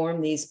starting to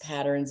form these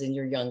patterns in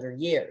your younger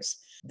years.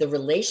 The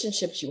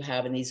relationships you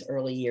have in these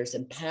early years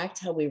impact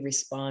how we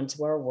respond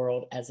to our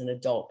world as an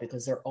adult,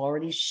 because they're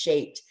already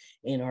shaped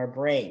in our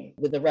brain.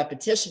 With the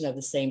repetition of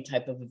the same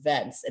type of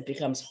events, it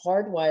becomes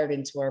hardwired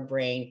into our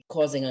brain,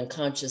 causing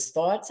unconscious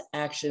thoughts,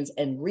 actions,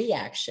 and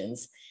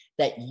reactions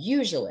that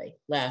usually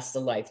last a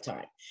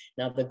lifetime.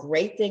 Now, the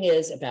great thing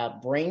is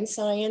about brain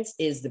science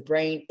is the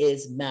brain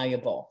is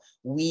malleable.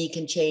 We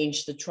can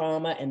change the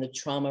trauma and the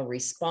trauma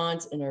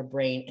response in our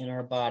brain and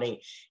our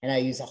body. And I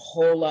use a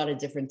whole lot of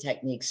different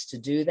techniques to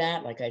do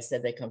that. Like I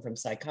said, they come from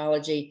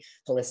psychology,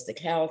 holistic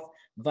health,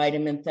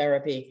 vitamin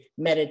therapy,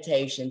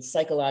 meditation,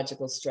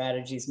 psychological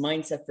strategies,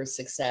 mindset for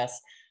success.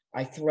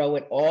 I throw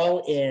it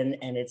all in,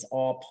 and it's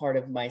all part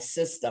of my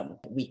system.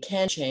 We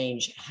can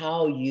change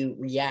how you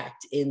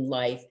react in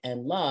life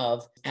and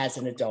love as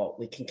an adult.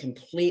 We can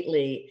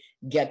completely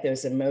get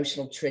those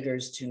emotional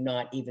triggers to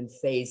not even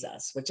phase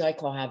us, which I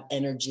call have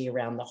energy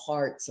around the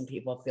heart. Some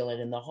people feel it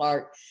in the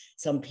heart.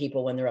 Some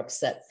people, when they're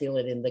upset, feel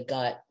it in the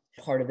gut.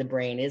 Part of the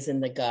brain is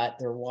in the gut.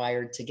 They're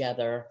wired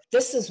together.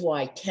 This is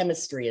why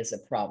chemistry is a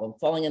problem,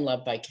 falling in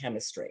love by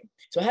chemistry.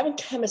 So having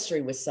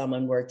chemistry with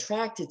someone we're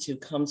attracted to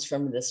comes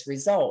from this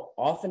result,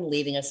 often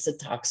leading us to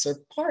toxic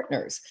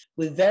partners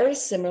with very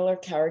similar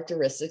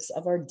characteristics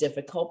of our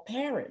difficult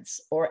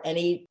parents or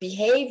any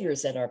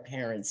behaviors that our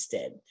parents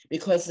did.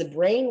 Because the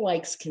brain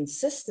likes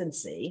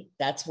consistency,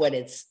 that's what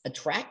it's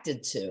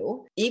attracted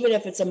to, even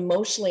if it's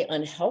emotionally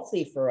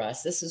unhealthy for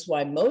us. This is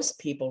why most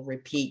people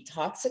repeat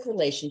toxic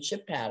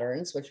relationship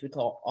patterns, which we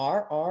call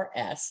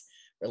RRS,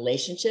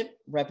 relationship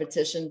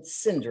repetition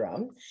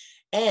syndrome,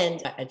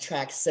 and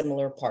attract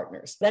similar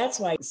partners. That's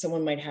why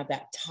someone might have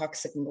that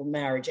toxic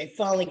marriage. They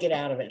finally get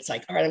out of it. It's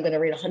like, all right, I'm going to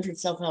read 100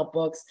 self-help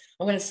books.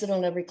 I'm going to sit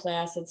on every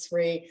class that's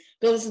free,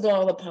 go listen to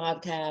all the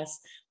podcasts.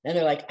 And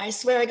they're like, I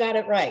swear I got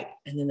it right.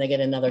 And then they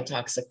get another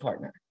toxic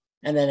partner.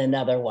 And then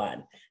another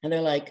one. And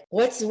they're like,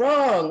 what's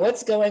wrong?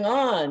 What's going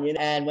on? You know?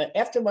 And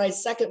after my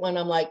second one,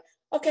 I'm like,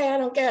 Okay, I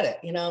don't get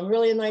it. I'm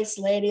really a nice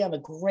lady. I'm a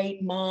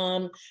great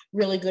mom,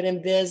 really good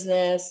in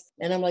business.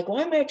 And I'm like,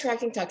 why am I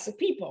attracting toxic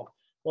people?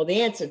 Well,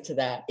 the answer to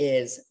that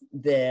is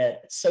the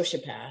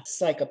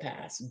sociopaths,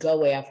 psychopaths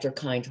go after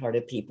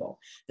kind-hearted people.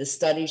 The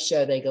studies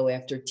show they go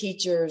after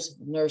teachers,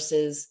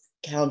 nurses,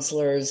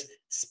 counselors,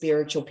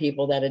 spiritual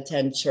people that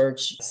attend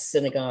church,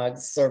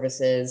 synagogues,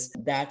 services.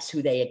 That's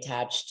who they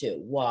attach to.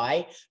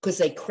 Why? Because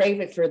they crave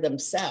it for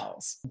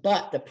themselves.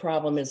 But the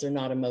problem is they're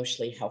not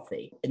emotionally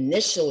healthy.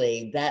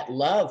 Initially, that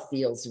love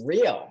feels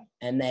real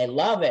and they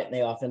love it.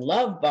 They often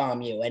love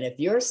bomb you. And if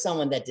you're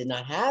someone that did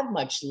not have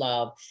much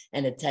love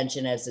and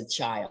attention as a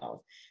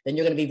child, then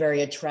you're going to be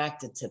very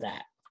attracted to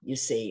that. You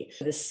see,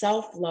 the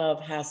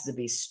self-love has to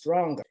be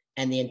stronger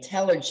and the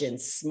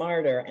intelligence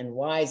smarter and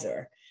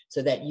wiser,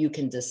 so that you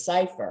can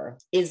decipher,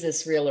 is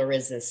this real or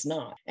is this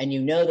not? And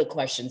you know the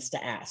questions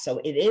to ask. So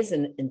it is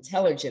an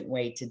intelligent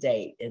way to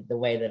date, the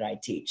way that I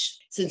teach.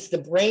 Since the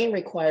brain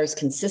requires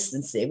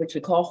consistency, which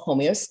we call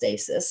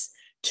homeostasis,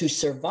 to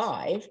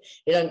survive,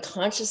 it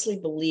unconsciously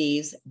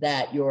believes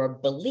that your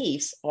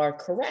beliefs are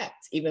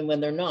correct, even when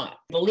they're not.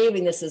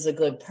 Believing this is a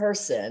good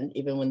person,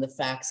 even when the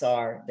facts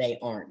are they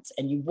aren't.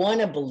 And you want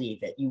to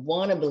believe it. You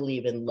want to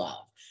believe in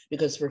love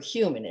because we're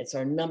human. It's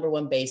our number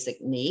one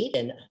basic need.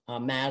 And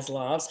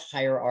Maslow's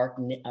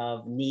hierarchy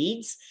of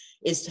needs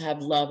is to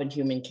have love and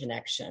human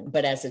connection.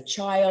 But as a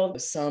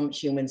child, some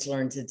humans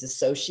learn to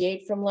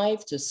dissociate from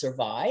life to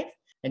survive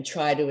and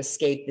try to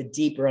escape the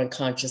deeper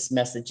unconscious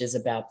messages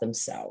about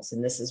themselves.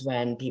 And this is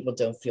when people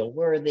don't feel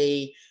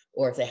worthy,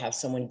 or if they have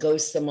someone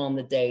ghost them on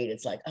the date,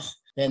 it's like, oh,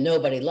 then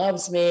nobody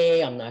loves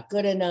me, I'm not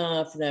good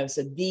enough.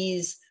 So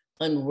these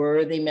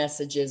unworthy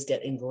messages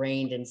get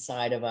ingrained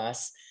inside of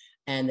us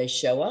and they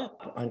show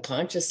up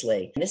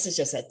unconsciously. And this is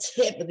just a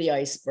tip of the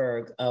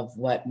iceberg of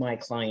what my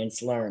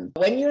clients learn.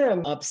 When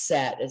you're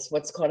upset, it's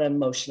what's called an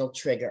emotional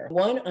trigger.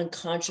 One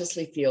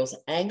unconsciously feels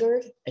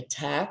angered,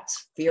 attacked,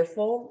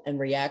 fearful, and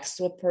reacts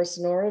to a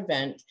person or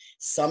event,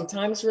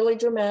 sometimes really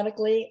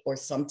dramatically or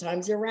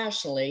sometimes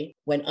irrationally,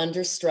 when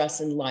under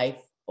stress in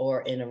life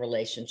or in a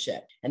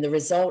relationship. And the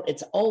result,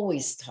 it's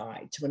always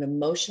tied to an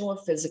emotional or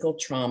physical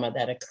trauma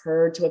that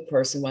occurred to a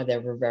person while they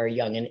were very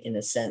young and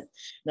innocent.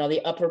 Now,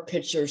 the upper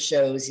picture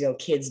shows,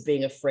 kids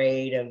being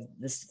afraid of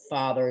this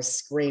father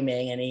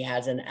screaming and he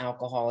has an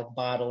alcoholic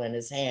bottle in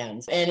his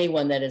hands.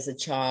 Anyone that is a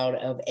child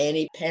of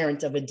any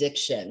parent of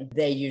addiction,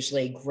 they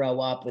usually grow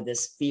up with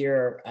this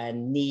fear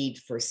and need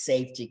for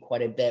safety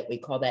quite a bit. We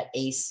call that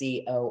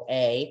ACOA.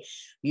 It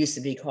used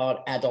to be called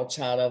adult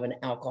child of an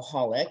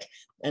alcoholic.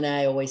 And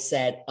I always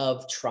said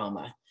of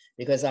trauma,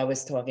 because I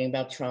was talking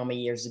about trauma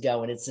years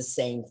ago, and it's the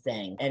same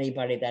thing.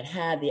 Anybody that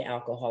had the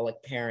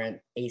alcoholic parent,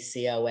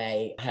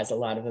 ACOA, has a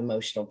lot of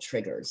emotional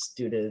triggers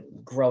due to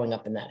growing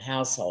up in that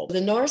household. The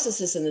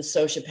narcissists and the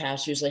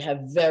sociopaths usually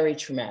have very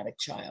traumatic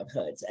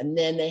childhoods, and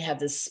then they have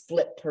this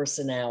split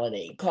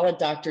personality. Call it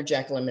Dr.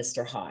 Jekyll and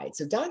Mr. Hyde.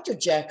 So Dr.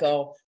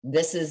 Jekyll,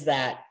 this is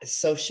that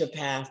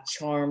sociopath,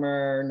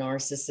 charmer,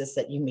 narcissist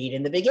that you meet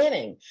in the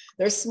beginning.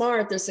 They're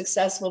smart, they're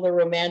successful, they're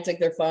romantic,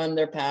 they're fun,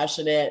 they're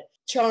passionate,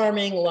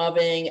 charming,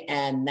 loving,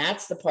 and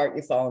that's the part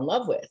you fall in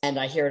love with. And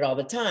I hear it all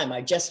the time.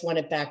 I just want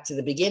it back to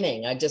the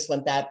beginning. I just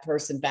want that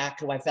person back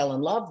who I fell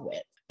in love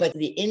with. But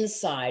the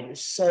inside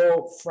is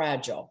so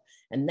fragile.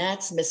 And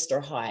that's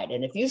Mr. Hyde.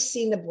 And if you've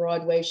seen the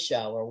Broadway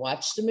show or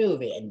watched the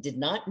movie and did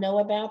not know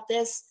about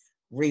this,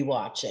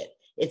 rewatch it.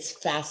 It's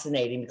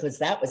fascinating because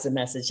that was the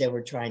message they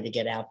were trying to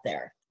get out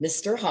there.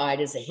 Mr.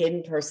 Hyde is a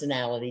hidden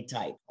personality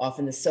type,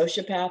 often the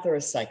sociopath or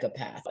a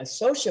psychopath. A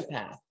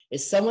sociopath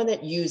is someone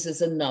that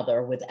uses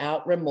another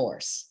without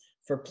remorse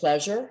for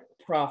pleasure,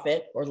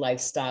 profit, or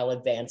lifestyle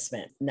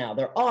advancement. Now,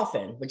 they're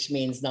often, which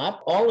means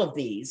not all of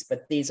these,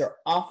 but these are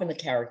often the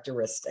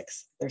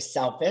characteristics. They're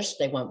selfish,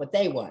 they want what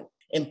they want.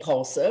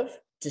 Impulsive,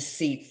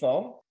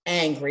 deceitful,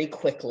 angry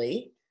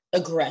quickly,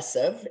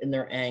 aggressive in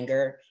their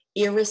anger,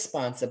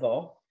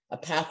 irresponsible, a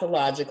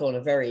pathological and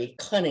a very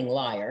cunning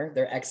liar.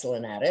 They're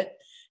excellent at it.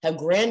 Have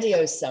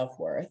grandiose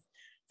self-worth,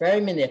 very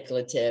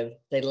manipulative.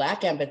 They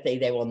lack empathy.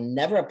 They will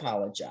never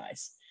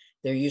apologize.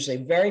 They're usually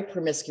very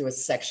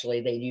promiscuous sexually.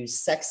 They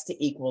use sex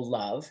to equal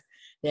love.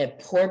 They have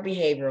poor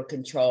behavioral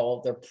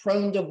control. They're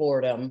prone to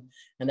boredom,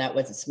 and that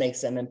what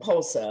makes them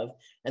impulsive.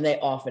 And they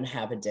often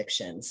have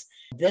addictions.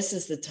 This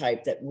is the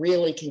type that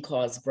really can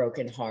cause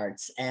broken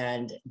hearts,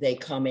 and they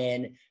come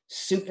in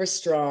super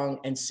strong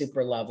and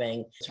super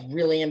loving. It's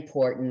really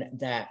important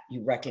that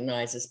you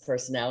recognize this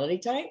personality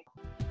type.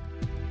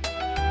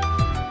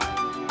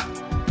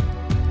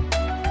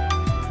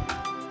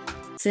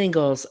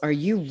 Singles, are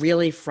you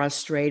really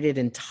frustrated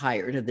and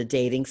tired of the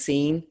dating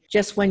scene?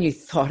 Just when you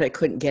thought it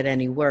couldn't get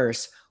any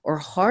worse or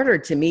harder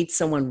to meet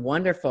someone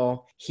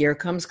wonderful, here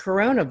comes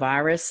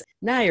coronavirus.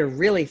 Now you're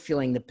really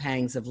feeling the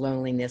pangs of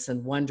loneliness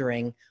and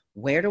wondering,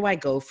 where do I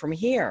go from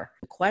here?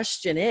 The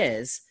question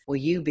is, will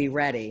you be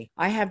ready?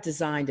 I have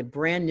designed a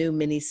brand new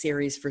mini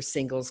series for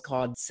singles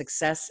called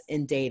Success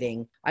in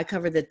Dating. I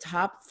cover the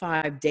top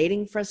 5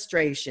 dating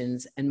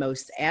frustrations and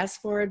most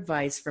asked for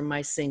advice from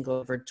my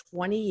singles over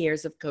 20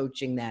 years of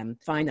coaching them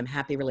find them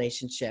happy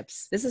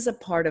relationships. This is a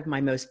part of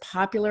my most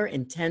popular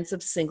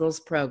intensive singles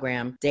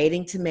program,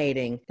 Dating to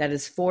Mating, that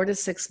is 4 to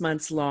 6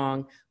 months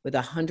long with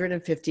a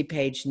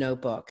 150-page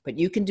notebook. But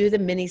you can do the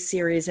mini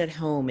series at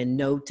home in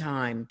no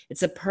time.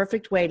 It's a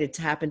perfect way to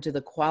tap into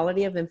the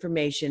quality of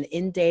information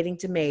in Dating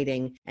to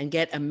Mating and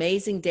get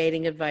amazing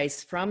dating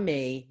advice from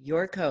me,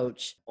 your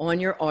coach, on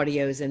your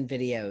audios and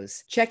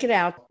videos. Check it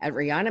out at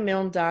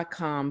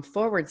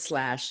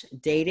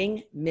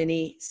RihannaMilne.com/dating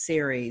mini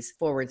series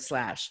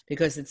 /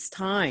 because it's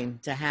time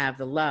to have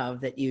the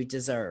love that you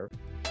deserve.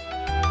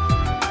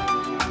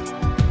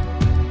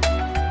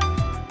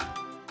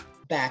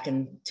 Back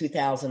in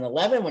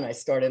 2011, when I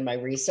started my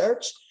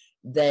research,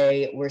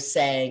 they were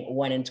saying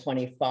 1 in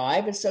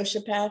 25 is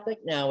sociopathic.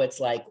 Now it's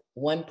like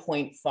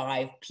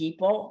 1.5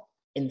 people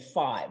in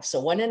 5.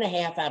 So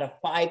 1.5 out of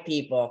 5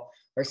 people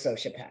are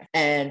sociopathic.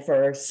 And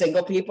for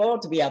single people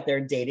to be out there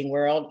in dating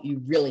world,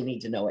 you really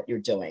need to know what you're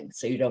doing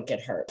so you don't get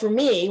hurt. For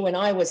me, when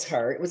I was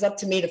hurt, it was up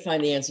to me to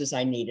find the answers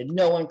I needed.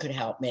 No one could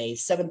help me.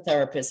 7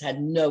 therapists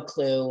had no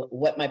clue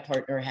what my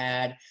partner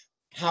had,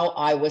 how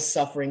I was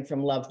suffering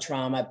from love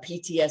trauma.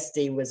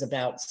 PTSD was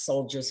about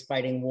soldiers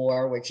fighting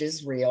war, which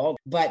is real,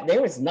 but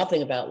there was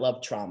nothing about love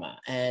trauma.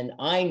 And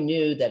I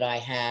knew that I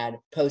had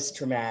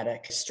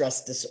post-traumatic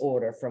stress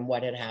disorder from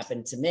what had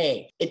happened to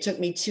me. It took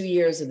me 2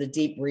 years of the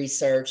deep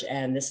research.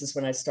 And this is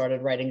when I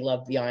started writing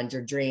Love Beyond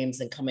Your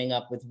Dreams and coming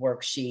up with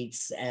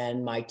worksheets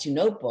and my 2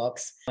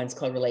 notebooks. One's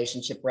called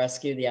Relationship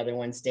Rescue. The other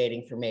one's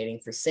Dating for Mating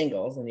for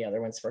Singles. And the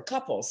other one's for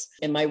couples.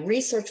 And my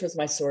research was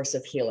my source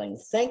of healing.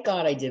 Thank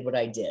God I did what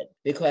I did.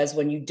 Because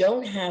when you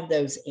don't have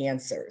those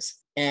answers,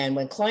 and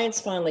when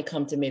clients finally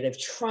come to me, they've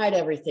tried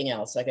everything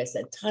else, like I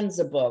said, tons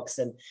of books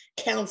and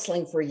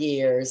counseling for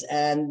years,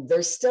 and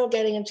they're still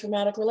getting in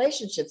traumatic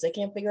relationships. They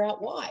can't figure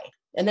out why.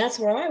 And that's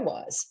where I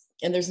was.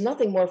 And there's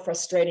nothing more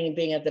frustrating than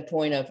being at the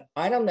point of,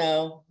 I don't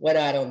know what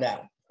I don't know,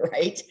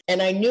 right?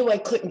 And I knew I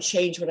couldn't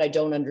change what I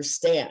don't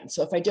understand.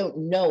 So if I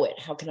don't know it,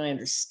 how can I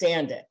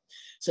understand it?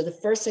 So the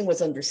first thing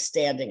was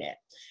understanding it.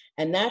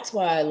 And that's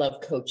why I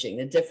love coaching.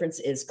 The difference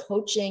is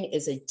coaching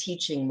is a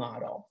teaching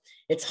model.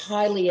 It's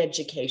highly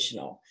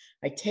educational.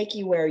 I take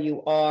you where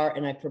you are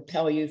and I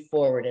propel you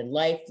forward in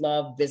life,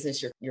 love,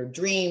 business, your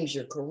dreams,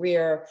 your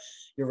career,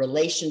 your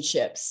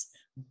relationships.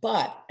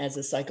 But as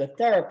a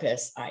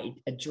psychotherapist, I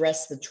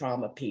address the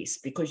trauma piece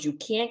because you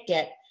can't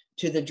get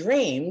to the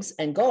dreams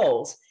and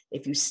goals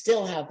if you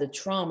still have the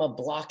trauma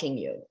blocking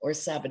you or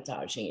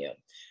sabotaging you.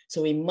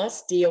 So we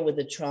must deal with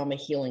the trauma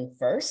healing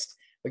first,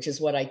 which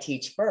is what I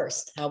teach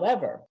first.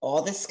 However,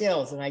 all the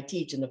skills that I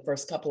teach in the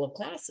first couple of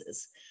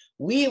classes,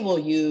 we will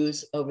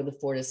use over the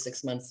 4 to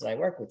 6 months that I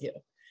work with you,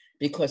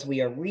 because we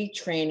are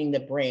retraining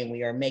the brain.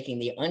 We are making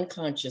the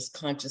unconscious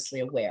consciously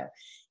aware.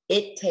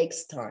 It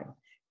takes time.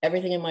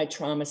 Everything in my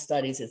trauma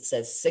studies, it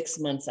says 6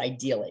 months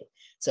ideally.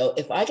 So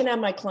if I can have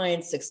my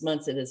clients 6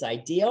 months, it is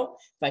ideal.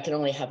 If I can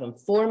only have them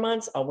 4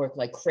 months, I'll work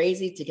like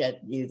crazy to get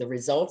you the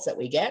results that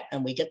we get,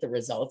 and we get the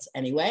results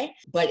anyway.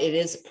 But it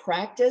is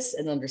practice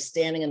and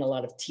understanding and a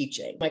lot of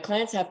teaching. My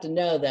clients have to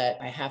know that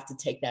I have to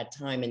take that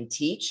time and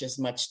teach as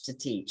much to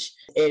teach.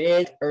 It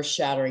is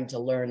earth-shattering to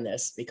learn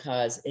this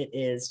because it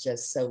is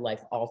just so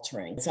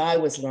life-altering. As I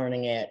was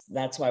learning it,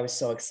 that's why I was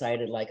so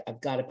excited. Like,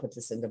 I've got to put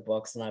this into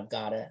books and I've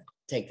got to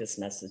take this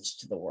message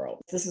to the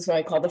world. This is what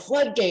I call the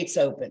floodgates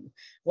open.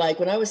 Like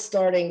when I was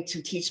starting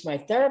to teach my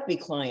therapy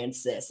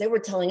clients this, they were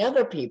telling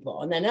other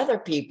people, and then other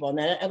people, and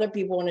then other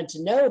people wanted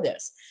to know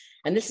this.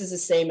 And this is the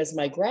same as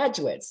my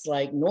graduates.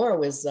 Like Nora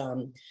was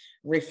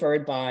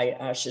referred by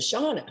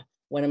Shoshana,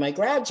 one of my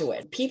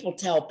graduates. People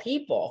tell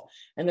people,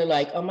 and they're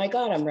like, oh my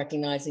God, I'm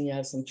recognizing you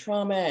have some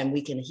trauma and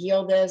we can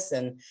heal this.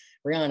 And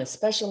Rihanna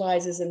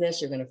specializes in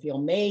this. You're going to feel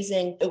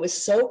amazing. It was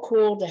so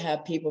cool to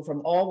have people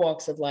from all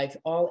walks of life,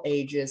 all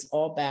ages,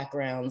 all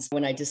backgrounds.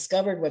 When I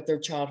discovered what their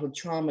childhood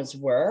traumas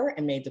were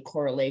and made the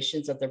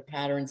correlations of their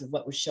patterns of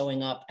what was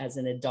showing up as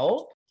an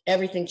adult,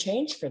 everything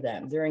changed for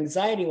them. Their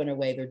anxiety went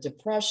away, their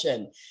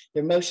depression,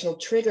 their emotional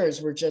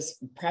triggers were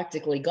just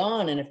practically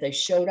gone. And if they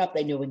showed up,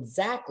 they knew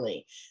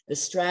exactly the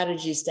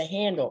strategies to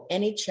handle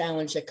any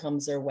challenge that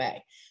comes their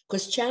way.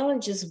 Because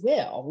challenges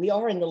will. We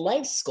are in the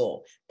life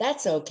school.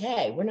 That's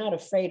okay. We're not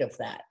afraid of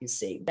that, you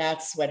see.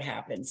 That's what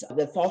happens.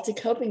 The faulty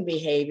coping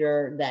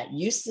behavior that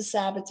used to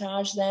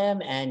sabotage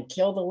them and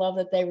kill the love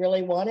that they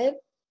really wanted,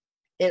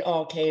 it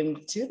all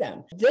came to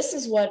them. This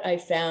is what I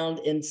found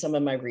in some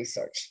of my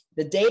research.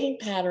 The dating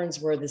patterns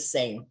were the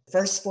same.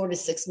 First 4 to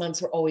 6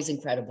 months were always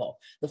incredible.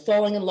 The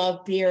falling in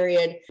love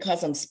period,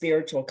 because I'm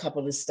spiritual, a couple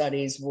of the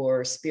studies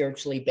were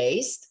spiritually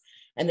based.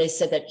 And they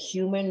said that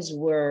humans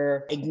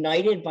were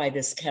ignited by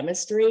this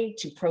chemistry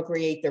to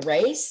procreate the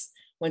race.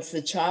 Once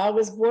the child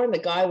was born, the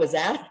guy was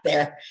out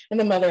there and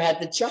the mother had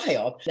the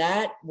child.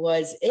 That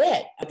was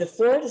it. The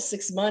 4 to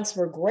 6 months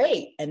were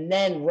great. And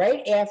then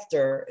right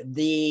after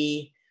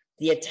the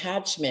the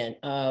attachment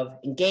of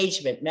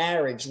engagement,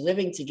 marriage,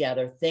 living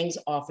together, things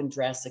often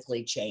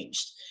drastically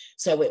changed.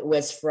 So it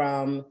was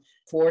from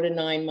 4 to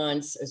 9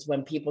 months is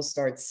when people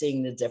start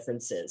seeing the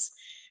differences.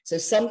 So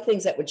some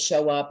things that would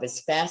show up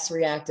is fast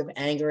reactive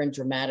anger and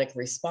dramatic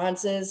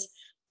responses,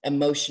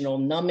 emotional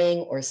numbing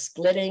or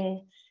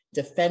splitting,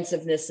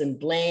 defensiveness and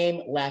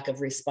blame, lack of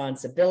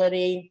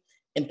responsibility,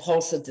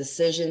 impulsive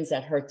decisions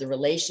that hurt the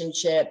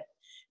relationship,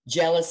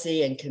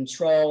 jealousy and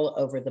control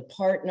over the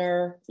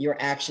partner, your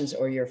actions,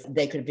 or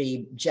they could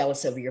be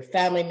jealous over your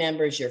family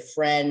members, your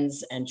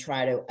friends, and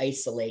try to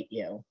isolate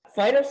you.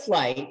 Fight or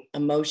flight,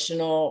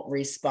 emotional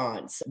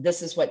response.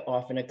 This is what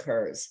often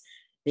occurs.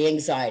 The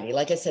anxiety,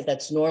 like I said,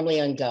 that's normally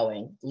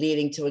ongoing,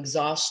 leading to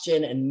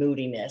exhaustion and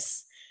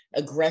moodiness,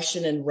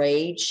 aggression and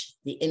rage,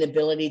 the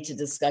inability to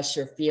discuss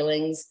your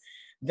feelings.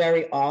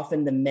 Very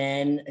often the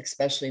men,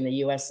 especially in the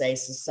USA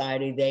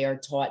society, they are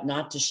taught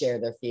not to share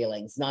their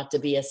feelings, not to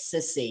be a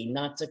sissy,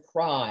 not to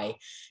cry,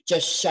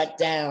 just shut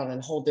down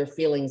and hold their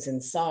feelings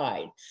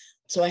inside.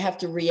 So I have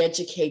to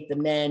re-educate the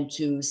men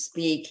to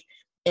speak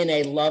in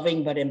a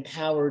loving but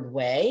empowered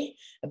way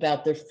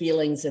about their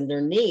feelings and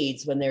their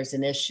needs when there's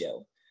an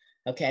issue.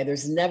 Okay,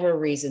 there's never a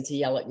reason to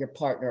yell at your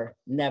partner,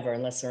 never,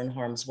 unless they're in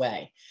harm's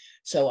way.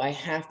 So I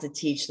have to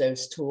teach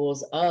those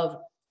tools of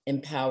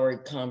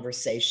empowered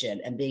conversation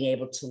and being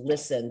able to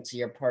listen to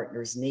your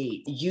partner's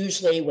needs.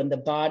 Usually when the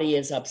body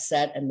is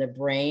upset and the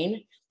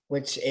brain,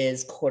 which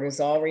is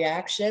cortisol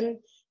reaction,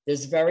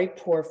 there's very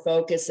poor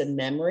focus and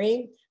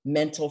memory,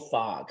 mental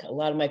fog. A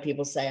lot of my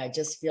people say, I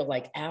just feel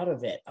like out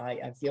of it.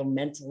 I feel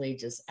mentally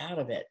just out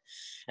of it.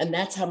 And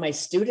that's how my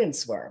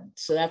students were.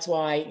 So that's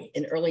why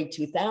in early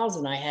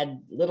 2000, I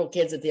had little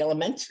kids at the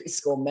elementary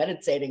school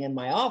meditating in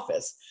my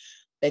office.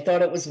 They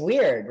thought it was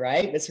weird,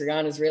 right? Miss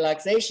Rihanna's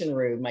relaxation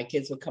room. My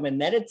kids would come and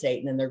meditate,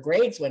 and then their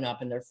grades went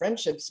up and their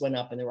friendships went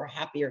up and they were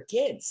happier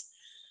kids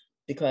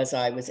because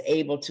I was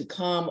able to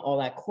calm all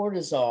that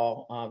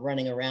cortisol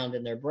running around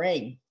in their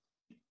brain.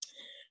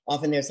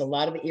 Often there's a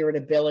lot of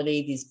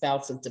irritability, these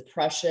bouts of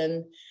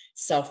depression.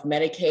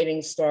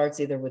 Self-medicating starts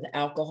either with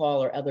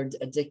alcohol or other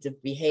addictive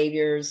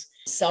behaviors.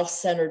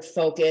 Self-centered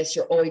focus,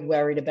 you're always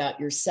worried about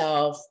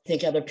yourself,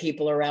 think other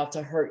people are out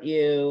to hurt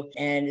you.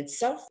 And it's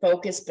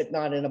self-focused, but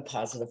not in a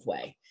positive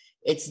way.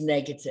 It's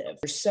negative.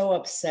 You're so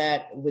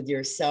upset with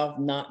yourself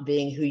not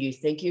being who you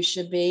think you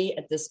should be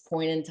at this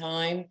point in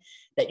time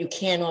that you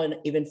cannot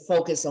even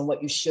focus on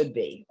what you should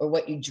be or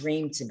what you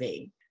dream to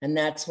be. And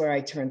that's where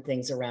I turn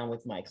things around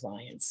with my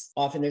clients.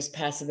 Often there's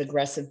passive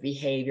aggressive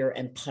behavior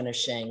and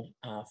punishing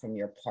from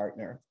your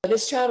partner.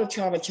 This childhood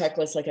trauma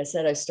checklist, like I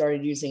said, I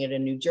started using it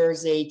in New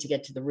Jersey to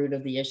get to the root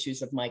of the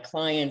issues of my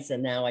clients.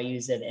 And now I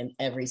use it in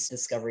every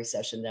discovery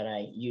session that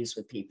I use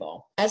with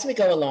people. As we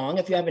go along,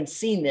 if you haven't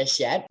seen this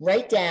yet,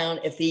 write down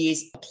if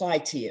these apply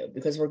to you,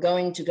 because we're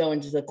going to go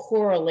into the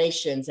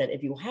correlations that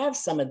if you have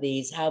some of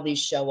these, how these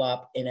show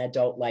up in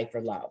adult life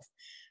or love.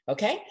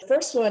 Okay,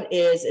 first one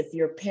is if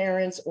your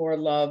parents or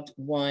loved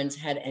ones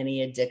had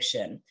any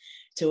addiction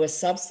to a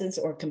substance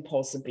or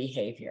compulsive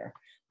behavior.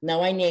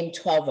 Now I named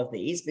 12 of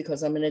these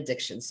because I'm an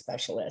addiction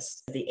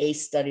specialist. The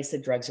ACE study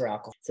said drugs or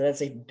alcohol. So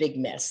that's a big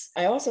miss.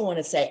 I also want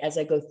to say, as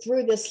I go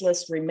through this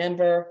list,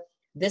 remember,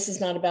 this is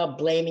not about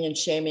blaming and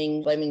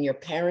shaming, blaming your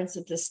parents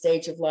at this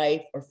stage of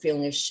life or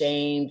feeling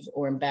ashamed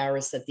or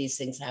embarrassed that these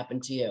things happen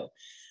to you.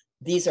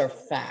 These are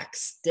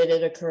facts. Did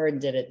it occur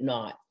and did it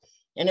not?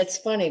 And it's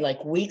funny,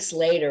 like weeks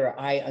later,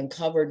 I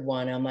uncovered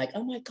one. I'm like,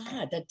 oh my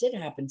God, that did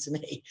happen to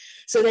me.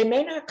 So they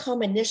may not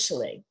come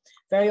initially.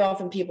 Very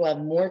often people have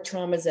more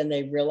traumas than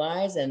they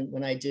realize. And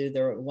when I do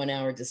their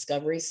 1-hour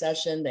discovery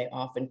session, they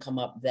often come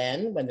up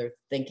then when they're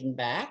thinking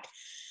back,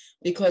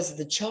 because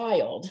the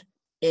child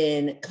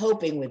in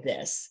coping with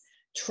this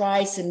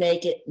tries to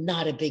make it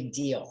not a big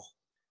deal.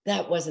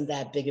 That wasn't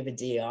that big of a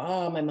deal.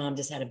 Oh, my mom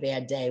just had a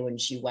bad day when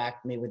she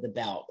whacked me with the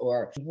belt.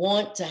 Or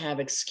want to have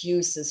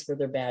excuses for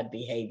their bad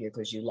behavior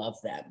because you love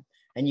them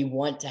and you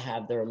want to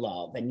have their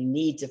love and you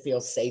need to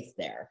feel safe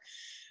there.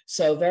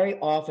 So very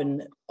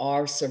often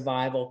our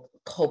survival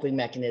coping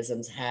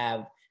mechanisms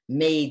have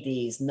made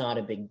these not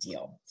a big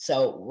deal.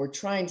 So we're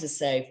trying to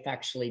say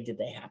factually, did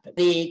they happen?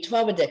 The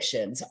 12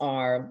 addictions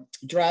are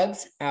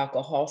drugs,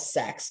 alcohol,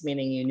 sex,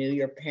 meaning you knew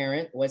your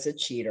parent was a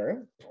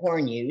cheater,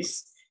 porn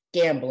use,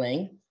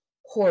 gambling,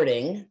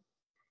 hoarding,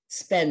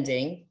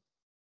 spending,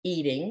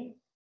 eating,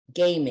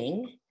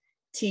 gaming,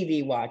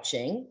 TV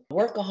watching,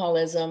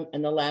 workaholism,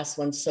 and the last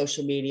one,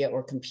 social media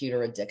or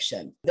computer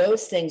addiction.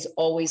 Those things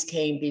always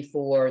came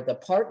before the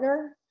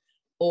partner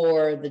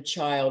or the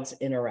child's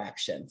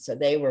interaction. So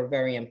they were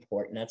very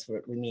important. That's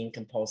what we mean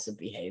compulsive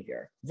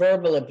behavior.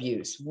 Verbal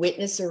abuse,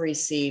 witnessed or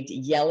received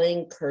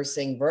yelling,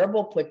 cursing,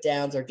 verbal put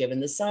downs, or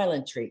given the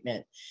silent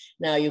treatment.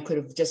 Now you could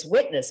have just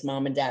witnessed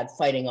mom and dad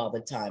fighting all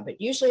the time,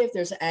 but usually if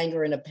there's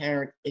anger in a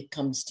parent, it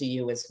comes to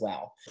you as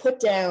well.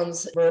 Put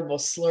downs, verbal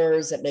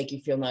slurs that make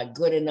you feel not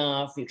good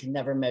enough. You can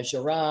never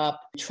measure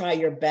up, try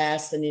your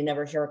best and you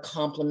never hear a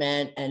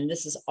compliment. And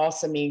this is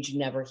also means you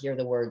never hear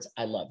the words,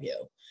 I love you.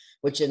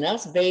 Which in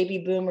us baby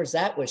boomers,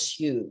 that was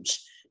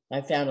huge. I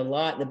found a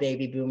lot in the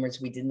baby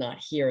boomers, we did not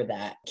hear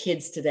that.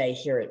 Kids today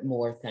hear it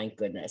more, thank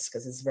goodness,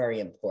 because it's very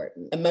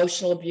important.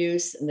 Emotional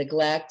abuse,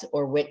 neglect,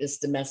 or witness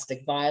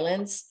domestic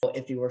violence.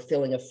 If you were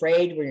feeling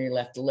afraid when you're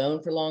left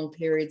alone for long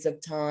periods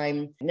of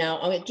time. Now,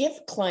 I'm going to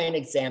give client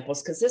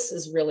examples because this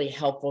is really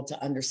helpful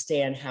to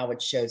understand how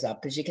it shows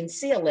up, because you can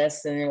see a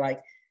list and you're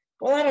like,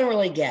 well, I don't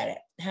really get it.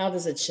 How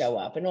does it show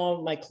up? And all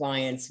of my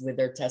clients with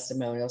their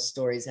testimonial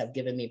stories have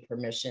given me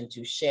permission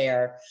to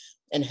share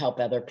and help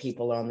other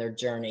people on their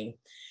journey.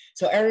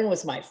 So Erin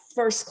was my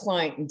first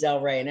client in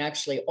Delray, and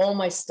actually all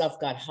my stuff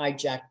got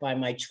hijacked by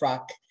my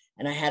truck,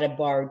 and I had to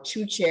borrow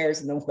 2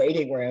 chairs in the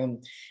waiting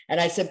room. And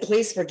I said,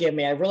 please forgive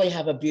me. I really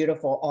have a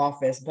beautiful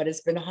office, but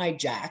it's been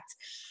hijacked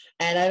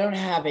and I don't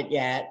have it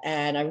yet.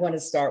 And I want to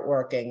start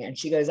working. And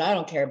she goes, I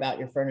don't care about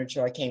your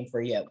furniture. I came for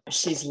you.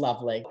 She's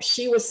lovely.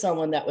 She was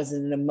someone that was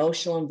in an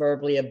emotional and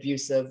verbally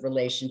abusive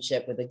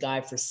relationship with a guy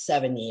for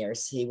 7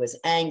 years. He was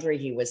angry.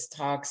 He was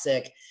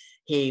toxic.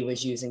 He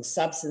was using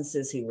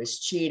substances, he was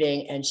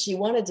cheating, and she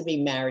wanted to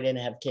be married and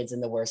have kids in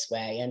the worst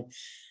way.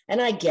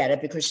 And I get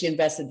it, because she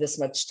invested this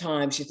much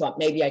time. She thought,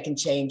 maybe I can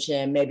change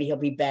him. Maybe he'll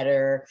be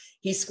better.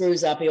 He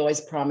screws up. He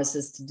always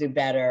promises to do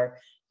better.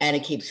 And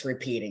it keeps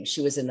repeating.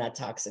 She was in that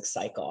toxic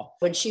cycle.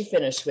 When she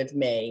finished with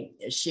me,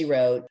 she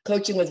wrote,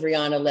 coaching with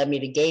Rihanna led me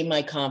to gain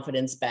my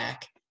confidence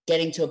back,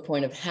 getting to a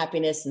point of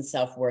happiness and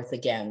self-worth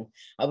again.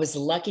 I was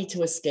lucky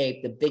to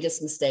escape the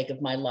biggest mistake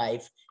of my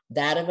life,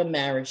 that of a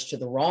marriage to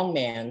the wrong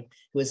man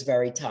who is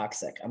very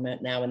toxic. I'm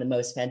now in the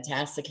most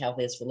fantastic,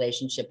 healthiest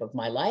relationship of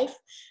my life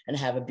and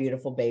have a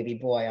beautiful baby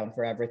boy. I'm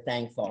forever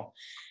thankful.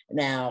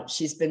 Now,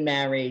 she's been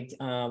married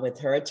with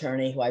her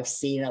attorney, who I've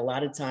seen a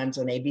lot of times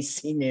on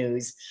ABC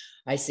News.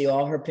 I see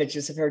all her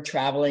pictures of her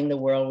traveling the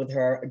world with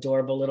her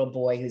adorable little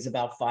boy, who's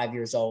about 5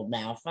 years old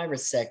now, 5 or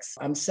 6.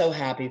 I'm so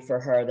happy for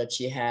her that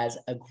she has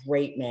a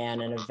great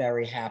man and a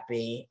very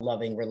happy,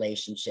 loving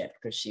relationship,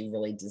 because she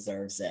really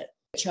deserves it.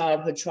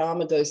 Childhood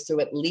trauma goes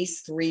through at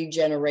least 3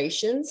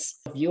 generations.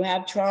 If you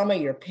have trauma,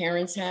 your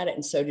parents had it,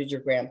 and so did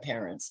your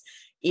grandparents.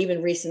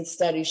 Even recent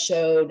studies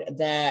showed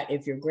that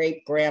if your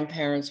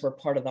great-grandparents were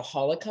part of the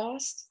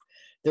Holocaust,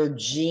 their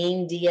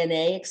gene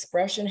DNA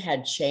expression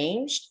had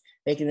changed,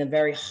 making them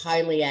very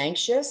highly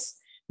anxious,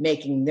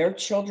 making their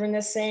children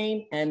the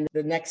same and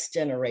the next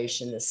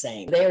generation the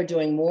same. They are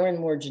doing more and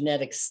more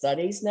genetic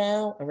studies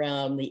now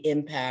around the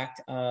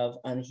impact of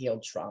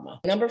unhealed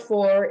trauma. Number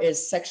 4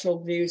 is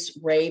sexual abuse,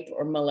 rape,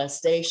 or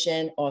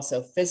molestation,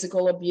 also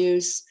physical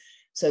abuse.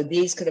 So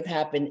these could have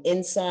happened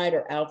inside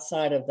or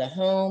outside of the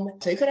home.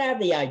 So you could have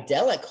the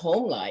idyllic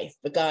home life,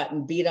 but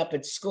gotten beat up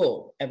at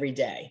school every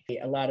day.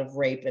 A lot of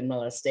rape and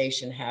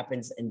molestation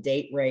happens in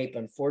date rape,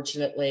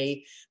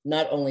 unfortunately,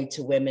 not only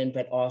to women,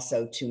 but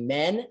also to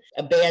men.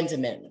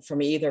 Abandonment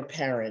from either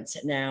parent.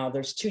 Now,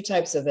 there's 2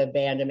 types of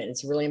abandonment.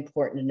 It's really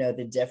important to know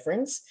the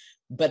difference,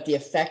 but the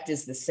effect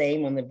is the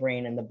same on the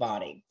brain and the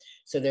body.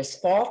 So there's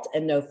fault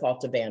and no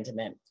fault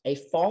abandonment. A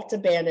fault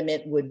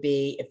abandonment would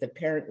be if the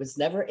parent was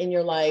never in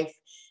your life,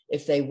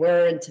 if they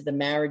were into the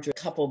marriage, a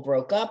couple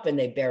broke up and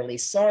they barely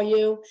saw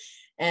you.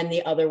 And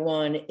the other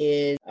one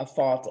is a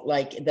fault,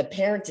 like the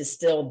parent is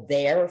still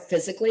there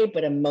physically,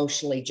 but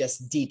emotionally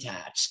just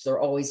detached. They're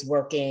always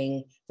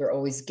working, they're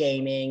always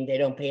gaming, they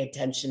don't pay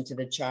attention to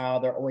the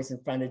child, they're always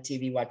in front of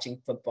TV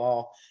watching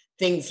football,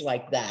 things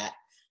like that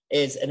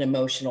is an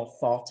emotional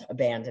fault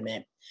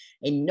abandonment.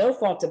 A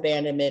no-fault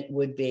abandonment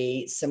would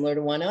be similar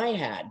to one I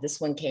had. This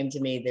one came to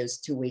me, those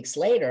 2 weeks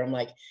later. I'm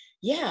like,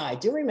 yeah, I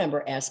do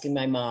remember asking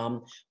my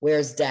mom,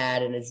 where's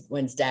dad? And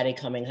when's daddy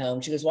coming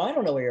home? She goes, well, I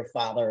don't know where your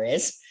father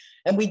is.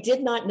 And we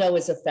did not know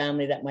as a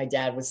family that my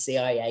dad was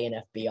CIA and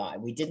FBI.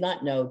 We did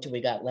not know till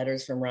we got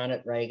letters from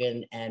Ronald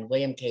Reagan and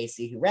William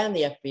Casey, who ran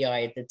the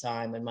FBI at the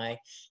time when my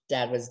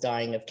dad was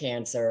dying of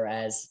cancer,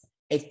 as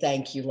a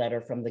thank you letter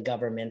from the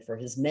government for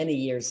his many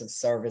years of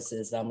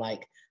services. I'm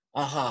like,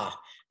 aha,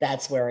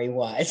 that's where he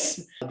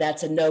was.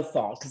 That's a no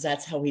fault, because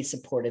that's how he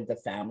supported the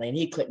family, and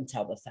he couldn't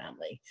tell the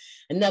family.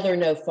 Another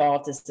no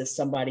fault is if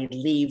somebody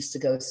leaves to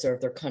go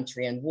serve their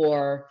country in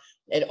war.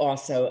 It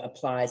also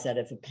applies that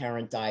if a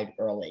parent died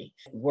early.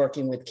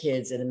 Working with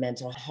kids in a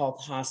mental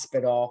health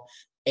hospital,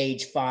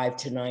 age 5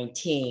 to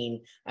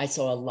 19, I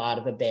saw a lot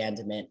of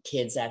abandonment.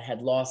 Kids that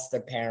had lost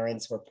their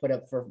parents were put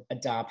up for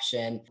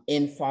adoption,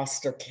 in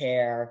foster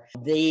care.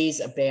 These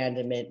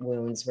abandonment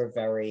wounds were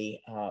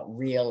very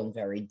real and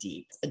very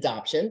deep.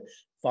 Adoption,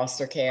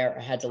 foster care,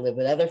 I had to live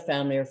with other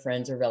family or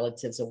friends or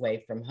relatives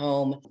away from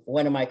home.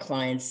 One of my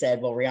clients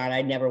said, well, Rihanna,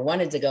 I never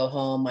wanted to go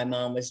home. My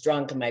mom was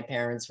drunk and my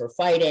parents were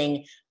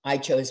fighting. I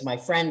chose my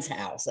friend's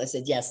house. I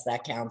said, yes,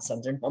 that counts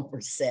under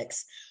number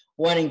 6.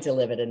 Wanting to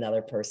live at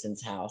another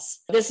person's house.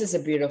 This is a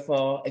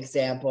beautiful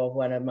example of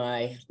one of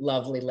my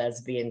lovely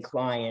lesbian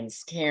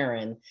clients,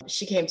 Karen.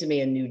 She came to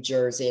me in New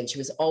Jersey, and she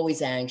was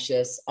always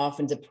anxious,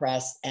 often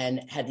depressed,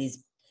 and had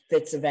these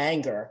fits of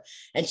anger.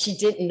 And she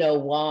didn't know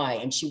why,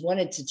 and she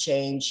wanted to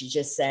change. She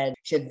just said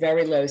she had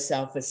very low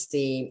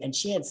self-esteem, and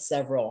she had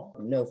several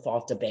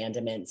no-fault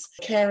abandonments.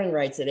 Karen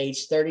writes, at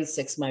age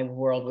 36, my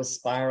world was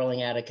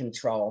spiraling out of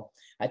control.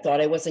 I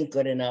thought I wasn't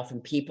good enough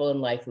and people in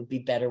life would be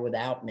better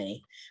without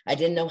me. I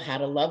didn't know how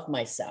to love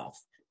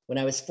myself. When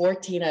I was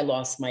 14, I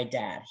lost my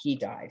dad. He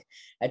died.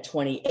 At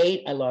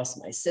 28, I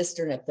lost my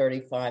sister. And at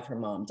 35, her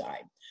mom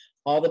died.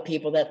 All the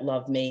people that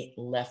loved me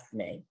left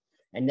me.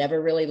 I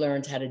never really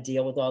learned how to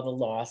deal with all the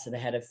loss, and I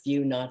had a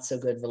few not so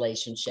good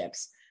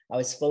relationships. I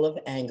was full of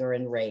anger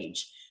and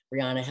rage.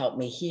 Rihanna helped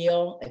me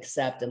heal,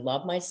 accept, and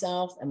love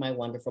myself and my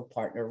wonderful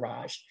partner,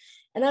 Raj.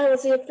 And I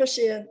was the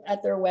officiant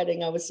at their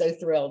wedding. I was so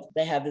thrilled.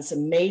 They have this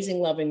amazing,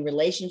 loving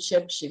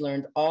relationship. She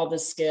learned all the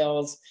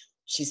skills.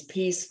 She's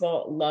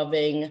peaceful,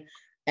 loving.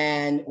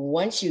 And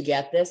once you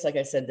get this, like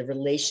I said, the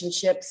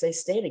relationships, they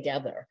stay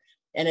together.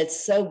 And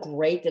it's so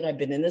great that I've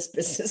been in this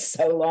business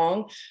so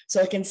long. So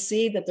I can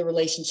see that the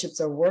relationships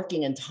are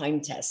working and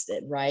time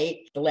tested, right?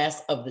 The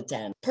last of the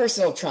 10.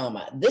 Personal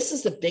trauma. This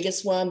is the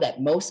biggest one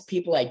that most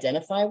people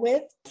identify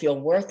with. Feel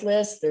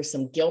worthless. There's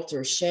some guilt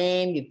or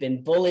shame. You've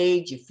been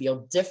bullied. You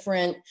feel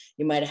different.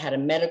 You might have had a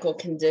medical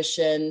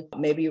condition.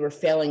 Maybe you were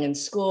failing in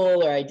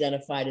school or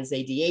identified as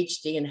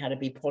ADHD and had to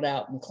be pulled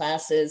out in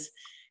classes.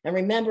 And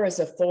remember, as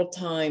a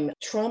full-time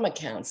trauma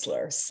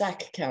counselor,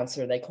 SAC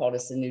counselor, they called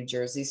us in New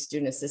Jersey,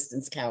 student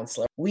assistance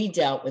counselor, we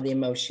dealt with the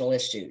emotional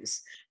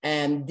issues.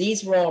 And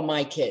these were all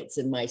my kids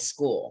in my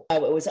school.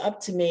 It was up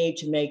to me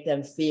to make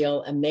them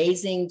feel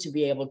amazing, to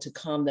be able to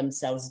calm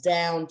themselves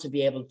down, to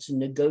be able to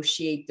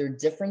negotiate their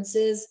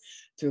differences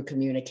through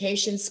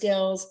communication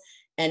skills.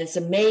 And it's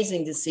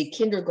amazing to see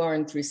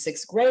kindergarten through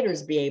sixth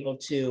graders be able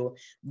to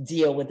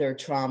deal with their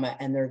trauma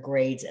and their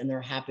grades and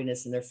their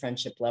happiness and their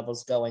friendship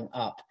levels going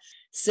up.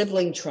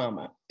 Sibling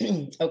trauma.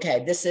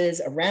 Okay, this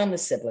is around the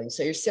sibling.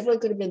 So your sibling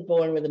could have been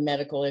born with a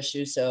medical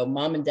issue, so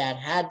mom and dad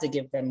had to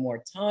give them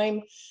more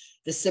time.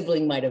 The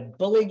sibling might have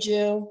bullied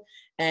you,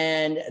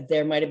 and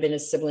there might have been a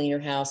sibling in your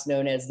house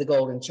known as the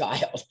golden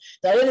child.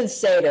 Now, I didn't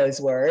say those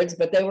words,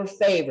 but they were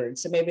favored.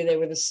 So maybe they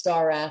were the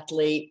star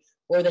athlete,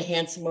 or the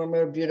handsome or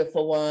more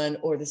beautiful one,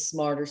 or the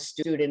smarter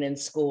student in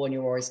school, and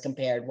you're always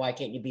compared. Why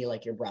can't you be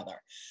like your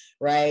brother?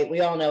 Right? We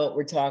all know what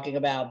we're talking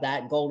about,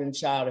 that golden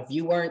child. If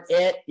you weren't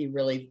it,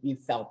 you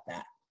felt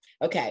that.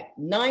 Okay,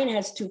 9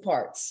 has 2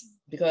 parts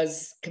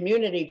because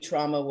community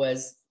trauma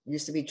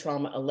used to be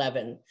trauma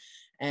 11.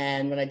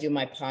 And when I do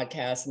my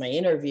podcast, my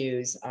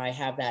interviews, I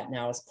have that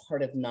now as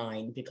part of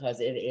 9 because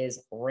it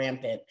is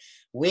rampant.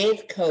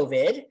 With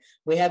COVID,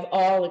 we have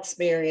all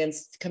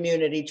experienced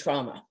community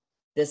trauma.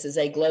 This is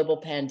a global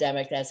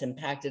pandemic that's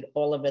impacted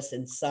all of us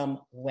in some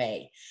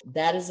way.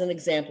 That is an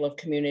example of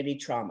community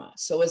trauma.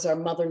 So is our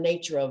Mother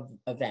Nature of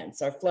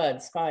events, our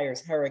floods,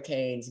 fires,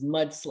 hurricanes,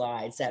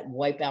 mudslides that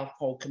wipe out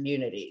whole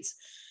communities.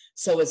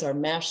 So is our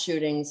mass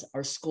shootings,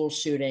 our school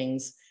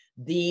shootings.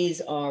 These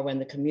are when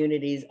the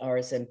communities are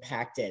as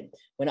impacted.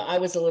 When I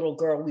was a little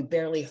girl, we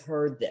barely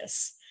heard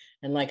this.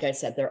 And like I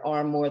said, there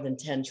are more than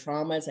 10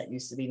 traumas. That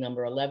used to be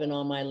number 11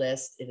 on my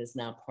list. It is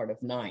now part of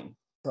 9.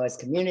 Because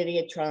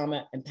community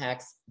trauma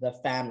impacts the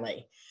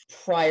family.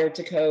 Prior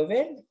to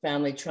COVID,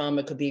 family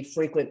trauma could be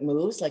frequent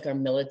moves, like our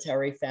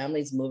military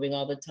families moving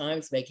all the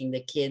time, making the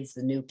kids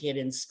the new kid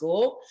in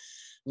school.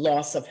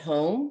 Loss of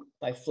home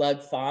by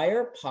flood,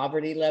 fire,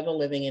 poverty level,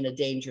 living in a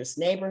dangerous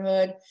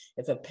neighborhood.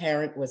 If a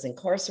parent was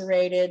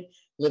incarcerated,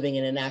 living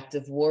in an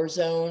active war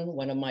zone.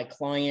 One of my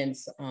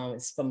clients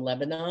is from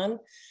Lebanon,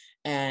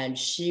 and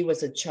she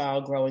was a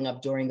child growing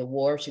up during the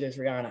war. She goes,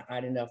 Rihanna, I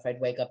didn't know if I'd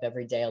wake up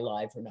every day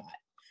alive or not.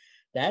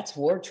 That's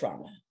war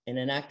trauma in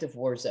an active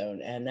war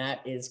zone. And that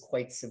is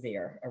quite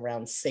severe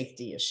around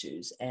safety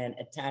issues and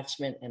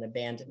attachment and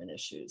abandonment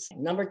issues.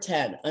 Number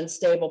 10,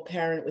 unstable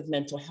parent with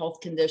mental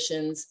health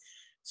conditions.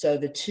 So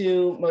the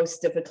 2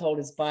 most difficult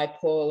is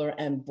bipolar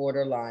and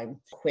borderline.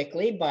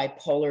 Quickly,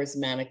 bipolar is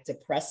manic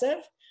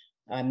depressive.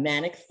 A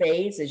manic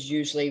phase is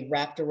usually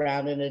wrapped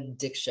around an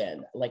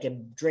addiction, like a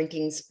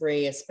drinking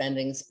spree, a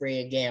spending spree,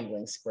 a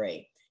gambling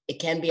spree. It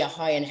can be a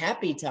high and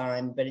happy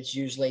time, but it's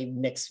usually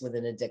mixed with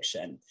an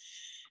addiction.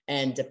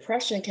 And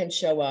depression can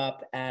show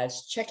up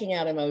as checking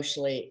out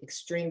emotionally,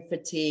 extreme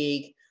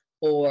fatigue,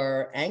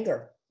 or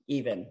anger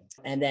even.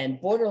 And then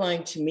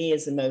borderline to me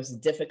is the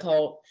most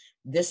difficult.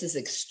 This is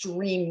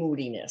extreme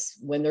moodiness.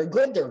 When they're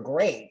good, they're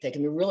great. They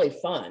can be really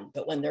fun.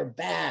 But when they're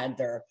bad,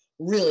 they're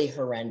really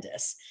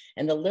horrendous.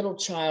 And the little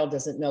child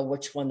doesn't know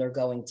which one they're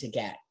going to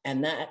get.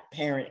 And that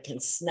parent can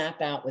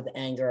snap out with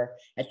anger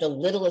at the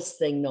littlest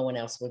thing no one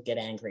else would get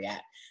angry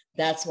at.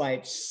 That's why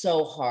it's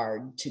so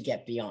hard to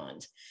get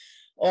beyond.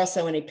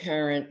 Also, any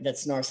parent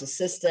that's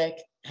narcissistic,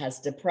 has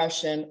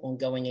depression,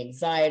 ongoing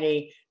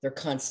anxiety, they're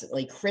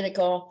constantly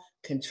critical,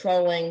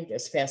 controlling,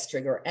 there's fast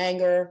trigger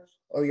anger,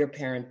 or your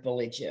parent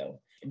bullied you.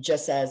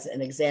 Just as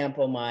an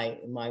example, my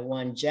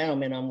one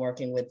gentleman I'm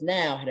working with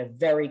now had a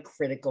very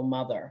critical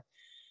mother.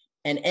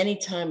 And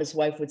anytime his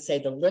wife would say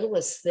the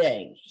littlest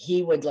thing,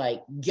 he would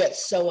get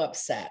so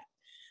upset.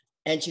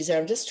 And she said,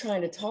 I'm just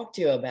trying to talk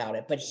to you about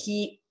it. But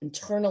he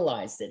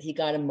internalized it. He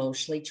got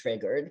emotionally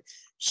triggered.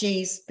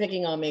 She's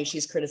picking on me.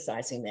 She's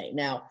criticizing me.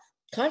 Now,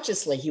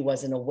 consciously, he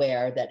wasn't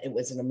aware that it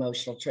was an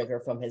emotional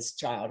trigger from his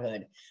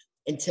childhood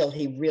until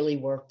he really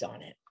worked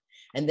on it.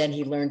 And then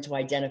he learned to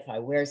identify,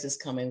 where is this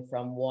coming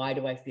from? Why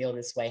do I feel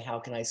this way? How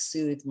can I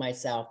soothe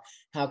myself?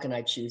 How can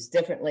I choose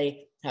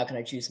differently? How can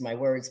I choose my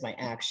words, my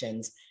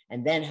actions,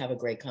 and then have a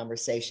great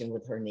conversation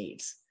with her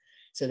needs?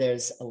 So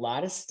there's a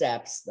lot of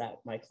steps that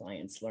my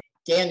clients learn.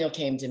 Daniel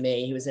came to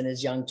me. He was in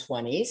his young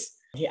 20s.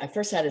 I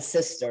first had a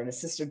sister, and his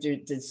sister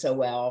did so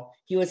well.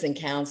 He was in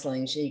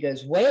counseling. She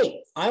goes,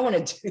 wait, I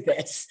want to do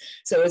this.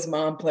 So his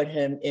mom put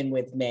him in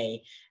with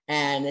me,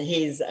 and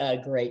he's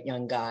a great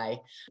young guy.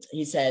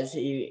 He says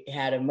he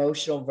had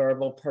emotional,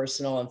 verbal,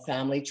 personal, and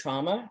family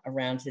trauma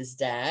around his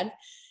dad.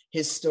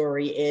 His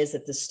story is,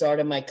 at the start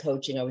of my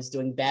coaching, I was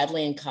doing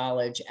badly in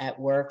college, at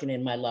work, and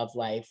in my love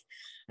life.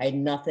 I had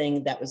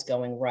nothing that was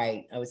going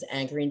right. I was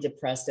angry and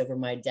depressed over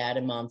my dad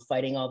and mom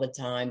fighting all the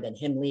time, then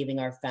him leaving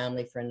our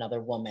family for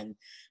another woman.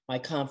 My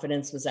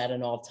confidence was at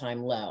an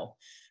all-time low.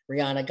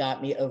 Rihanna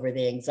got me over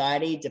the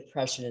anxiety,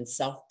 depression, and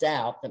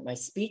self-doubt that my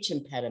speech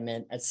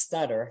impediment, a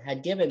stutter,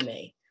 had given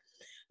me.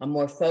 I'm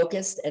more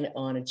focused and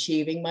on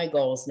achieving my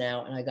goals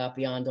now, and I got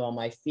beyond all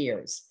my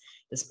fears.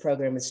 This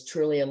program is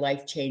truly a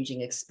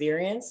life-changing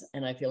experience,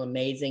 and I feel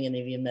amazing and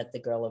even met the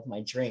girl of my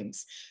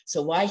dreams.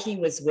 So while he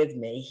was with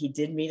me, he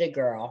did meet a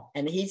girl,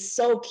 and he's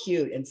so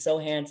cute and so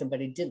handsome,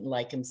 but he didn't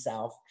like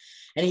himself.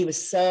 And he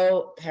was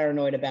so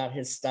paranoid about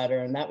his stutter.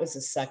 And that was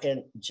the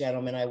second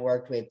gentleman I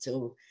worked with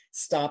to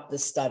stop the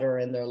stutter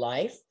in their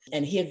life.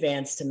 And he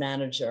advanced to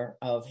manager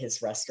of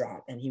his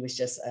restaurant. And he was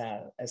just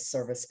a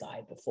service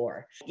guy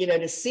before. You know,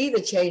 to see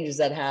the changes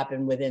that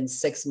happen within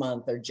 6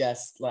 months are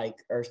just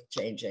like earth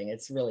changing.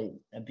 It's really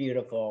a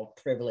beautiful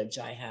privilege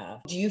I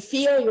have. Do you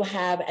feel you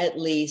have at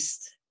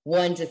least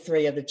 1 to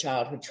 3 of the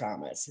childhood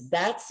traumas?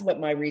 That's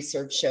what my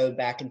research showed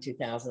back in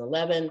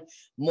 2011.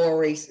 More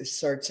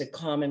research, a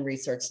common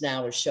research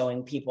now is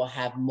showing people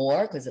have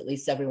more, because at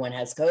least everyone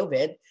has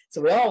COVID.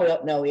 So we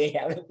all know we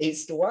have at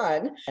least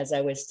one. As I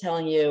was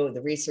telling you,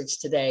 the research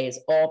today is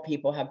all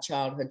people have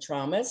childhood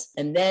traumas.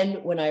 And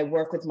then when I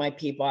work with my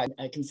people,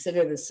 I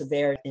consider the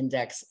severity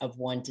index of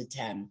 1 to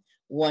 10.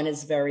 1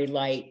 is very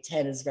light,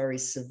 10 is very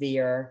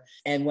severe.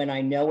 And when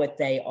I know what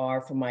they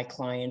are for my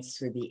clients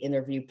through the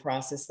interview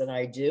process that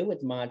I do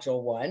with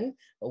Module 1,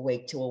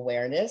 Awake to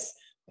Awareness,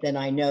 then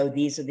I know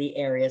these are the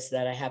areas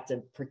that I have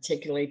to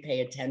particularly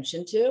pay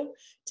attention to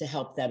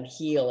help them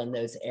heal in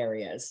those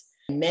areas.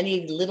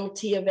 Many little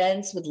T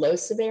events with low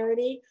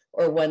severity,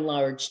 or one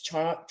large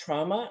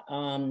trauma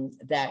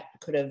that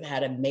could have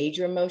had a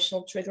major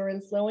emotional trigger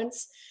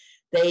influence,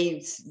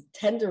 they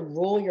tend to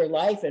rule your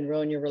life and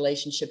ruin your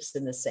relationships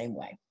in the same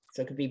way.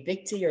 So it could be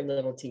big T or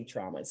little t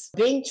traumas.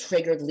 Being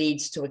triggered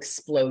leads to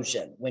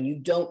explosion when you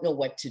don't know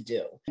what to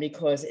do,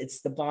 because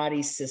it's the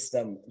body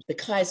system. The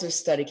Kaiser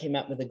study came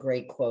out with a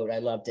great quote. I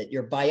loved it.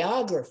 Your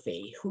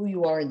biography, who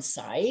you are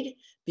inside,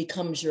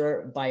 becomes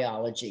your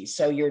biology.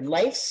 So your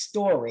life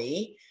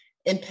story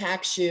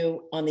impacts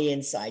you on the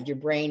inside, your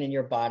brain and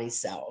your body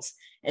cells.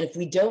 And if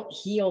we don't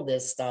heal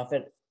this stuff,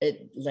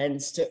 it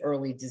lends to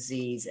early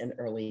disease and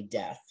early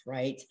death,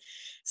 right?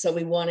 So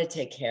we want to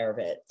take care of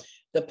it.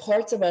 The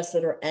parts of us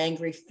that are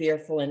angry,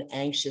 fearful, and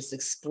anxious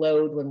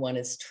explode when one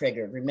is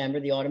triggered. Remember,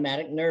 the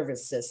automatic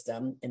nervous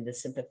system and the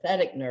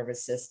sympathetic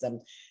nervous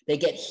system, they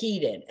get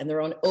heated and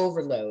they're on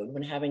overload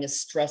when having a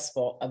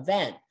stressful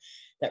event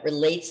that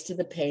relates to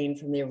the pain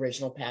from the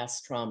original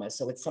past trauma.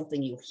 So it's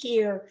something you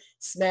hear,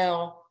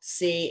 smell,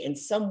 see, in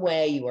some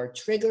way you are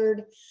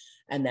triggered,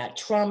 and that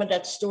trauma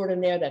that's stored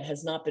in there that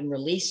has not been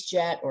released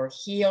yet or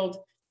healed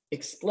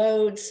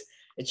explodes.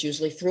 It's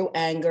usually through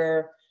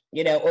anger,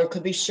 or it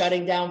could be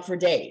shutting down for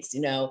days.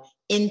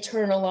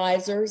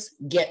 Internalizers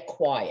get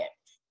quiet.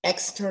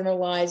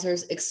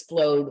 Externalizers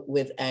explode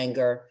with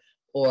anger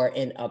or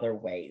in other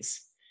ways.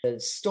 The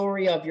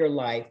story of your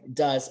life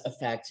does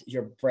affect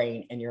your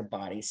brain and your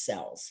body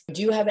cells.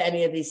 Do you have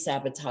any of these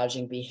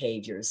sabotaging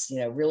behaviors?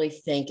 Really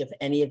think if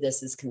any of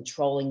this is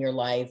controlling your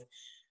life.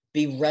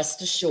 Be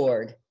rest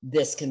assured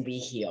this can be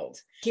healed.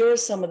 Here are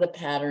some of the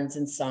patterns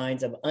and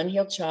signs of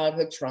unhealed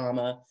childhood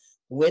trauma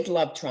with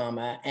love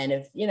trauma. And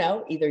if,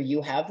 either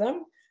you have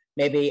them,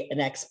 maybe an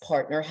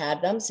ex-partner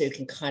had them, so you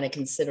can kind of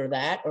consider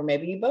that, or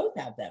maybe you both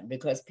have them,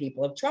 because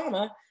people of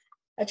trauma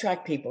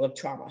attract people of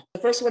trauma.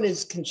 The first one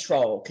is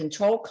control.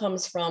 Control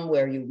comes from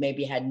where you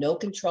maybe had no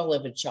control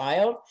of a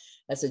child.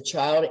 As a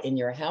child in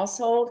your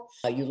household,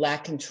 you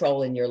lack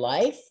control in your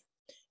life.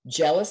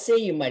 Jealousy,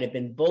 you might have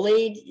been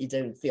bullied, you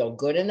didn't feel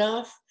good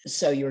enough,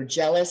 so you're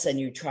jealous and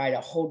you try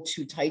to hold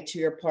too tight to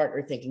your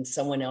partner, thinking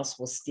someone else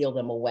will steal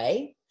them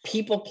away.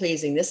 People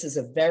pleasing, this is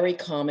a very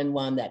common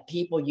one that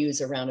people use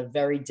around a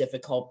very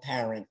difficult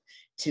parent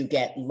to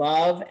get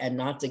love and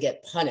not to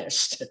get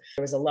punished.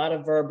 There was a lot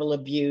of verbal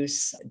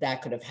abuse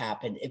that could have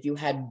happened. If you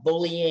had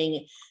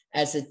bullying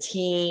as a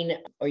teen,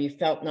 or you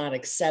felt not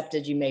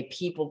accepted, you may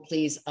people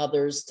please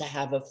others to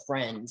have a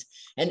friend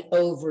and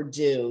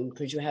overdo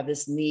because you have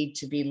this need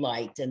to be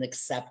liked and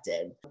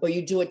accepted, or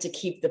you do it to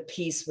keep the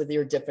peace with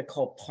your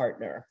difficult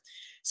partner.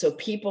 So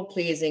people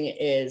pleasing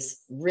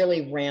is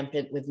really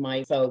rampant with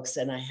my folks,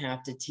 and I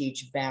have to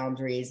teach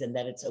boundaries and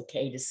that it's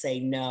okay to say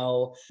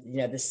no,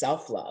 the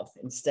self-love,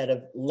 instead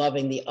of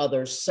loving the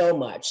other so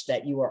much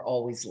that you are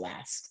always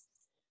last.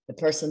 The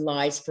person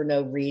lies for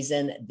no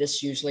reason.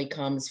 This usually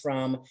comes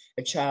from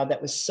a child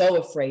that was so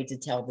afraid to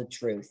tell the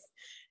truth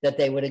that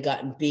they would have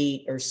gotten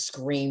beat or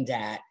screamed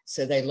at.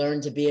 So they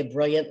learned to be a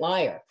brilliant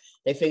liar.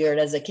 They figured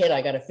as a kid,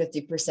 I got a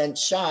 50%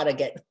 shot of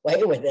getting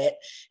away with it.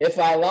 If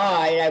I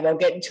lie, I won't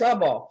get in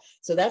trouble.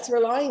 So that's where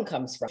lying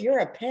comes from. If you're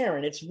a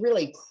parent, it's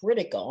really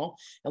critical.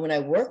 And when I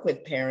work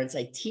with parents,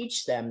 I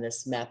teach them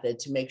this method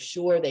to make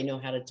sure they know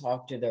how to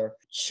talk to their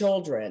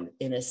children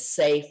in a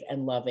safe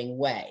and loving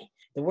way.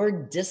 The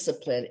word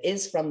discipline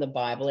is from the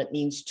Bible. It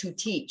means to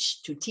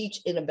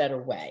teach in a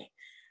better way.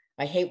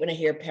 I hate when I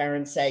hear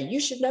parents say, you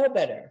should know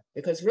better,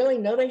 because really,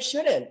 no, they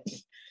shouldn't.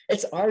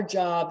 It's our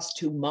jobs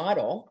to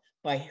model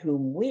by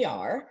whom we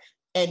are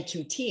and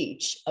to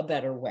teach a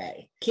better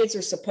way. Kids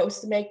are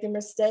supposed to make their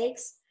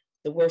mistakes.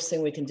 The worst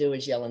thing we can do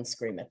is yell and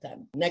scream at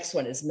them. Next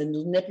one is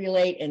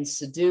manipulate and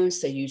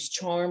seduce. They use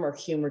charm or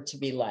humor to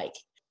be like.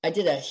 I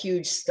did a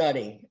huge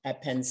study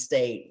at Penn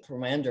State for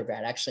my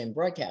undergrad, actually in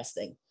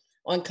broadcasting,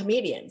 on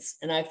comedians.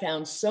 And I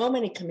found so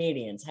many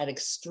comedians had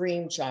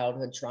extreme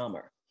childhood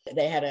trauma.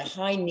 They had a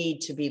high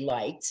need to be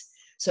liked.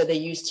 So they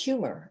used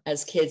humor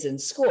as kids in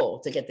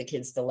school to get the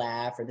kids to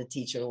laugh or the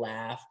teacher to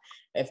laugh.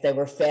 If they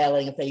were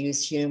failing, if they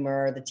used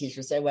humor, the teacher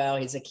would say, well,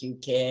 he's a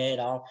cute kid,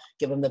 I'll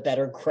give him the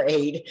better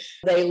grade.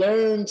 They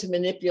learned to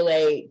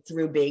manipulate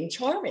through being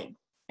charming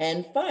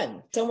and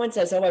fun. Someone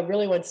says, oh, I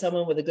really want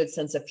someone with a good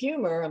sense of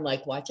humor. I'm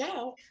like, watch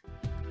out.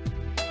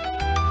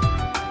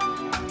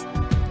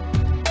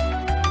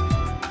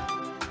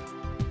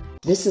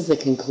 This is the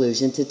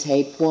conclusion to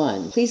tape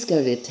 1. Please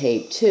go to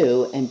tape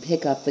 2 and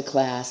pick up the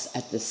class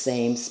at the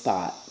same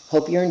spot.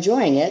 Hope you're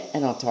enjoying it,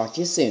 and I'll talk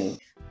to you soon.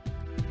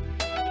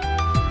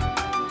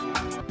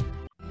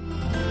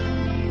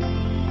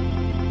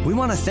 We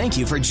want to thank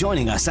you for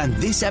joining us on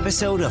this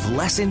episode of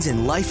Lessons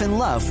in Life and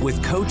Love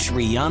with Coach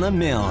Rihanna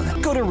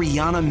Milne. Go to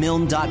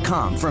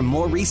RihannaMilne.com for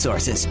more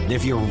resources. And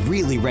if you're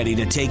really ready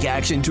to take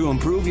action to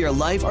improve your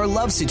life or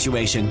love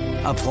situation,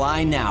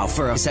 apply now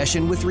for a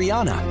session with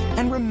Rihanna.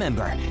 And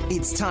remember,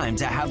 it's time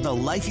to have the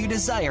life you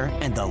desire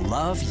and the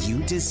love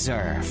you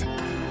deserve.